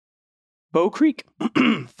Bow Creek.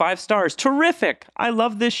 5 stars. Terrific. I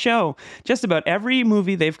love this show. Just about every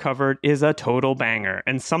movie they've covered is a total banger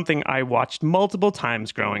and something I watched multiple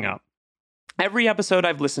times growing up. Every episode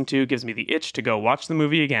I've listened to gives me the itch to go watch the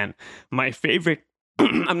movie again. My favorite...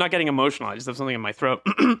 I'm not getting emotional. I just have something in my throat.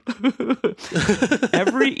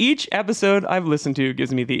 Each episode I've listened to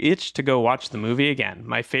gives me the itch to go watch the movie again.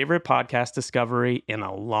 My favorite podcast discovery in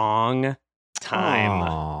a long time.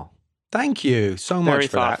 Aww. Thank you so much Very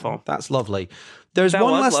for thoughtful. that. That's lovely. There's That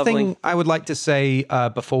one was last lovely. thing I would like to say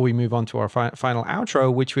before we move on to our final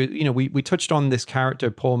outro, which we touched on this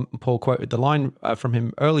character. Paul quoted the line from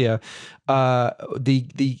him earlier.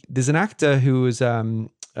 There's an actor who was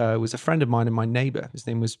a friend of mine and my neighbor. His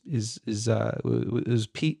name was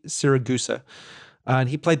Pete Siragusa, and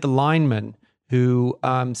he played the lineman who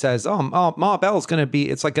says, Marbell's going to be,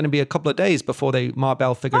 it's like going to be a couple of days before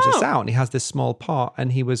Marbell figures us out. And he has this small part,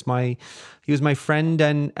 and he was my friend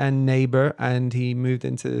and neighbor, and he moved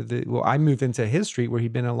into I moved into his street where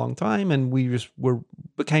he'd been a long time, and we just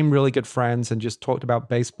became really good friends and just talked about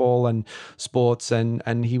baseball and sports,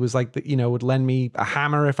 and he was like, would lend me a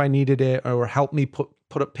hammer if I needed it, or help me put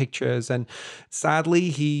up pictures. And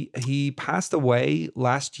sadly, he passed away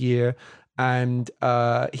last year. And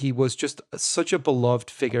he was just such a beloved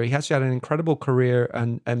figure. He actually had an incredible career,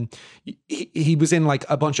 and he was in like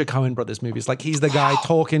a bunch of Coen Brothers movies. Like he's the guy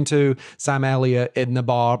talking to Sam Elliott in the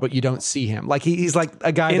bar, but you don't see him. Like he's like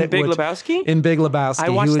a guy in Big Lebowski. In Big Lebowski, I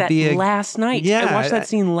watched that last night. Yeah, I watched that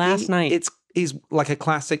scene last night. He's like a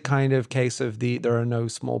classic kind of case of there are no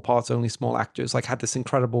small parts, only small actors. Like had this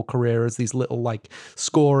incredible career as these little like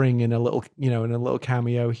scoring in a little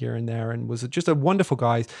cameo here and there, and was just a wonderful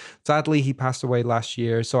guy. Sadly, he passed away last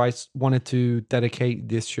year, so I wanted to dedicate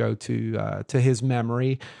this show to his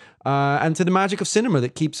memory and to the magic of cinema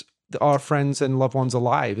that keeps our friends and loved ones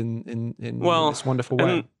alive in this wonderful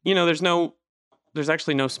way. And, there's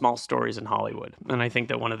actually no small stories in Hollywood, and I think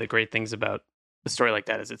that one of the great things about a story like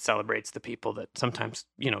that is it celebrates the people that sometimes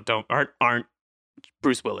aren't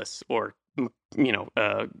Bruce Willis or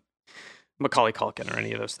Macaulay Culkin or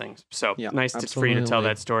any of those things. So nice for you to tell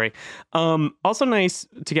that story. Also nice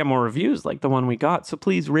to get more reviews like the one we got. So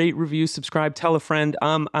please rate, review, subscribe, tell a friend.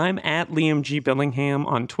 I'm at Liam G. Billingham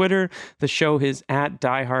on Twitter. The show is at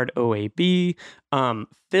DieHardOAB.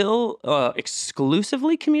 Phil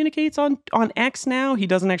exclusively communicates on X now. He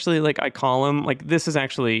doesn't actually, I call him, this is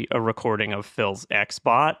actually a recording of Phil's X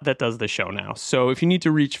bot that does the show now. So if you need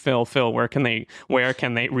to reach Phil, where can they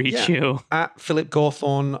reach you? At Philip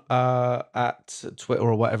Gawthorne at Twitter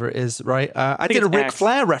or whatever it is, right? I did a Ric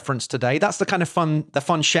Flair reference today. That's the kind of fun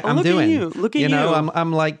shit I'm doing. Look at you.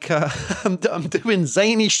 I'm like, I'm doing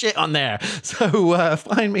zany shit on there. So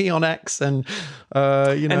find me on X and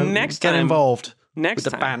get involved. Next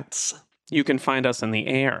with the time, bants. You can find us in the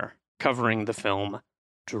air covering the film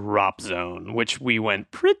Drop Zone, which we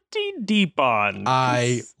went pretty deep on.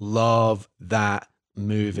 I love that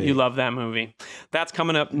movie. You love that movie. That's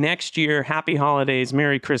coming up next year. Happy holidays,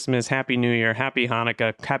 Merry Christmas, Happy New Year, Happy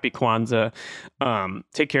Hanukkah, Happy Kwanzaa.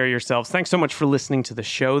 Take care of yourselves. Thanks so much for listening to the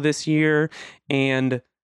show this year, and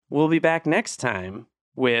we'll be back next time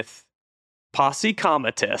with Posse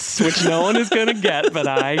Comitus, which no one is going to get, but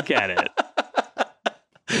I get it.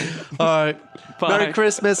 All right. Bye. Merry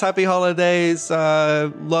Christmas. Happy holidays.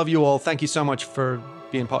 Love you all. Thank you so much for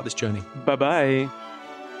being part of this journey. Bye-bye.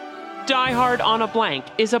 Die Hard on a Blank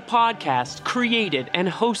is a podcast created and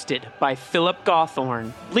hosted by Philip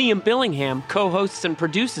Gawthorne. Liam Billingham co-hosts and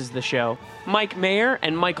produces the show. Mike Mayer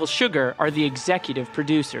and Michael Sugar are the executive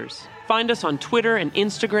producers. Find us on Twitter and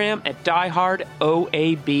Instagram at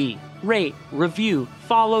DieHardOAB. Rate, review,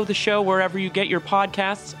 follow the show wherever you get your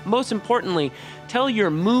podcasts. Most importantly, tell your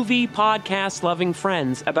movie podcast-loving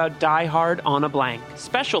friends about Die Hard on a Blank.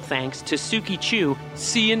 Special thanks to Suki Chu.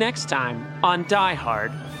 See you next time on Die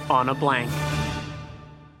Hard on a Blank.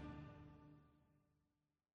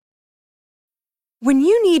 When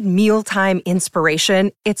you need mealtime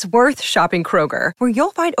inspiration, it's worth shopping Kroger, where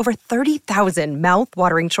you'll find over 30,000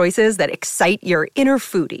 mouth-watering choices that excite your inner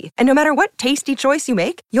foodie. And no matter what tasty choice you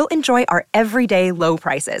make, you'll enjoy our everyday low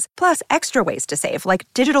prices, plus extra ways to save, like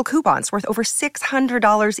digital coupons worth over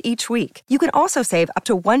 $600 each week. You can also save up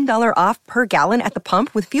to $1 off per gallon at the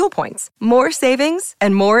pump with fuel points. More savings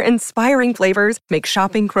and more inspiring flavors make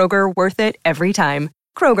shopping Kroger worth it every time.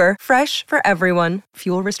 Kroger, fresh for everyone.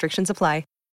 Fuel restrictions apply.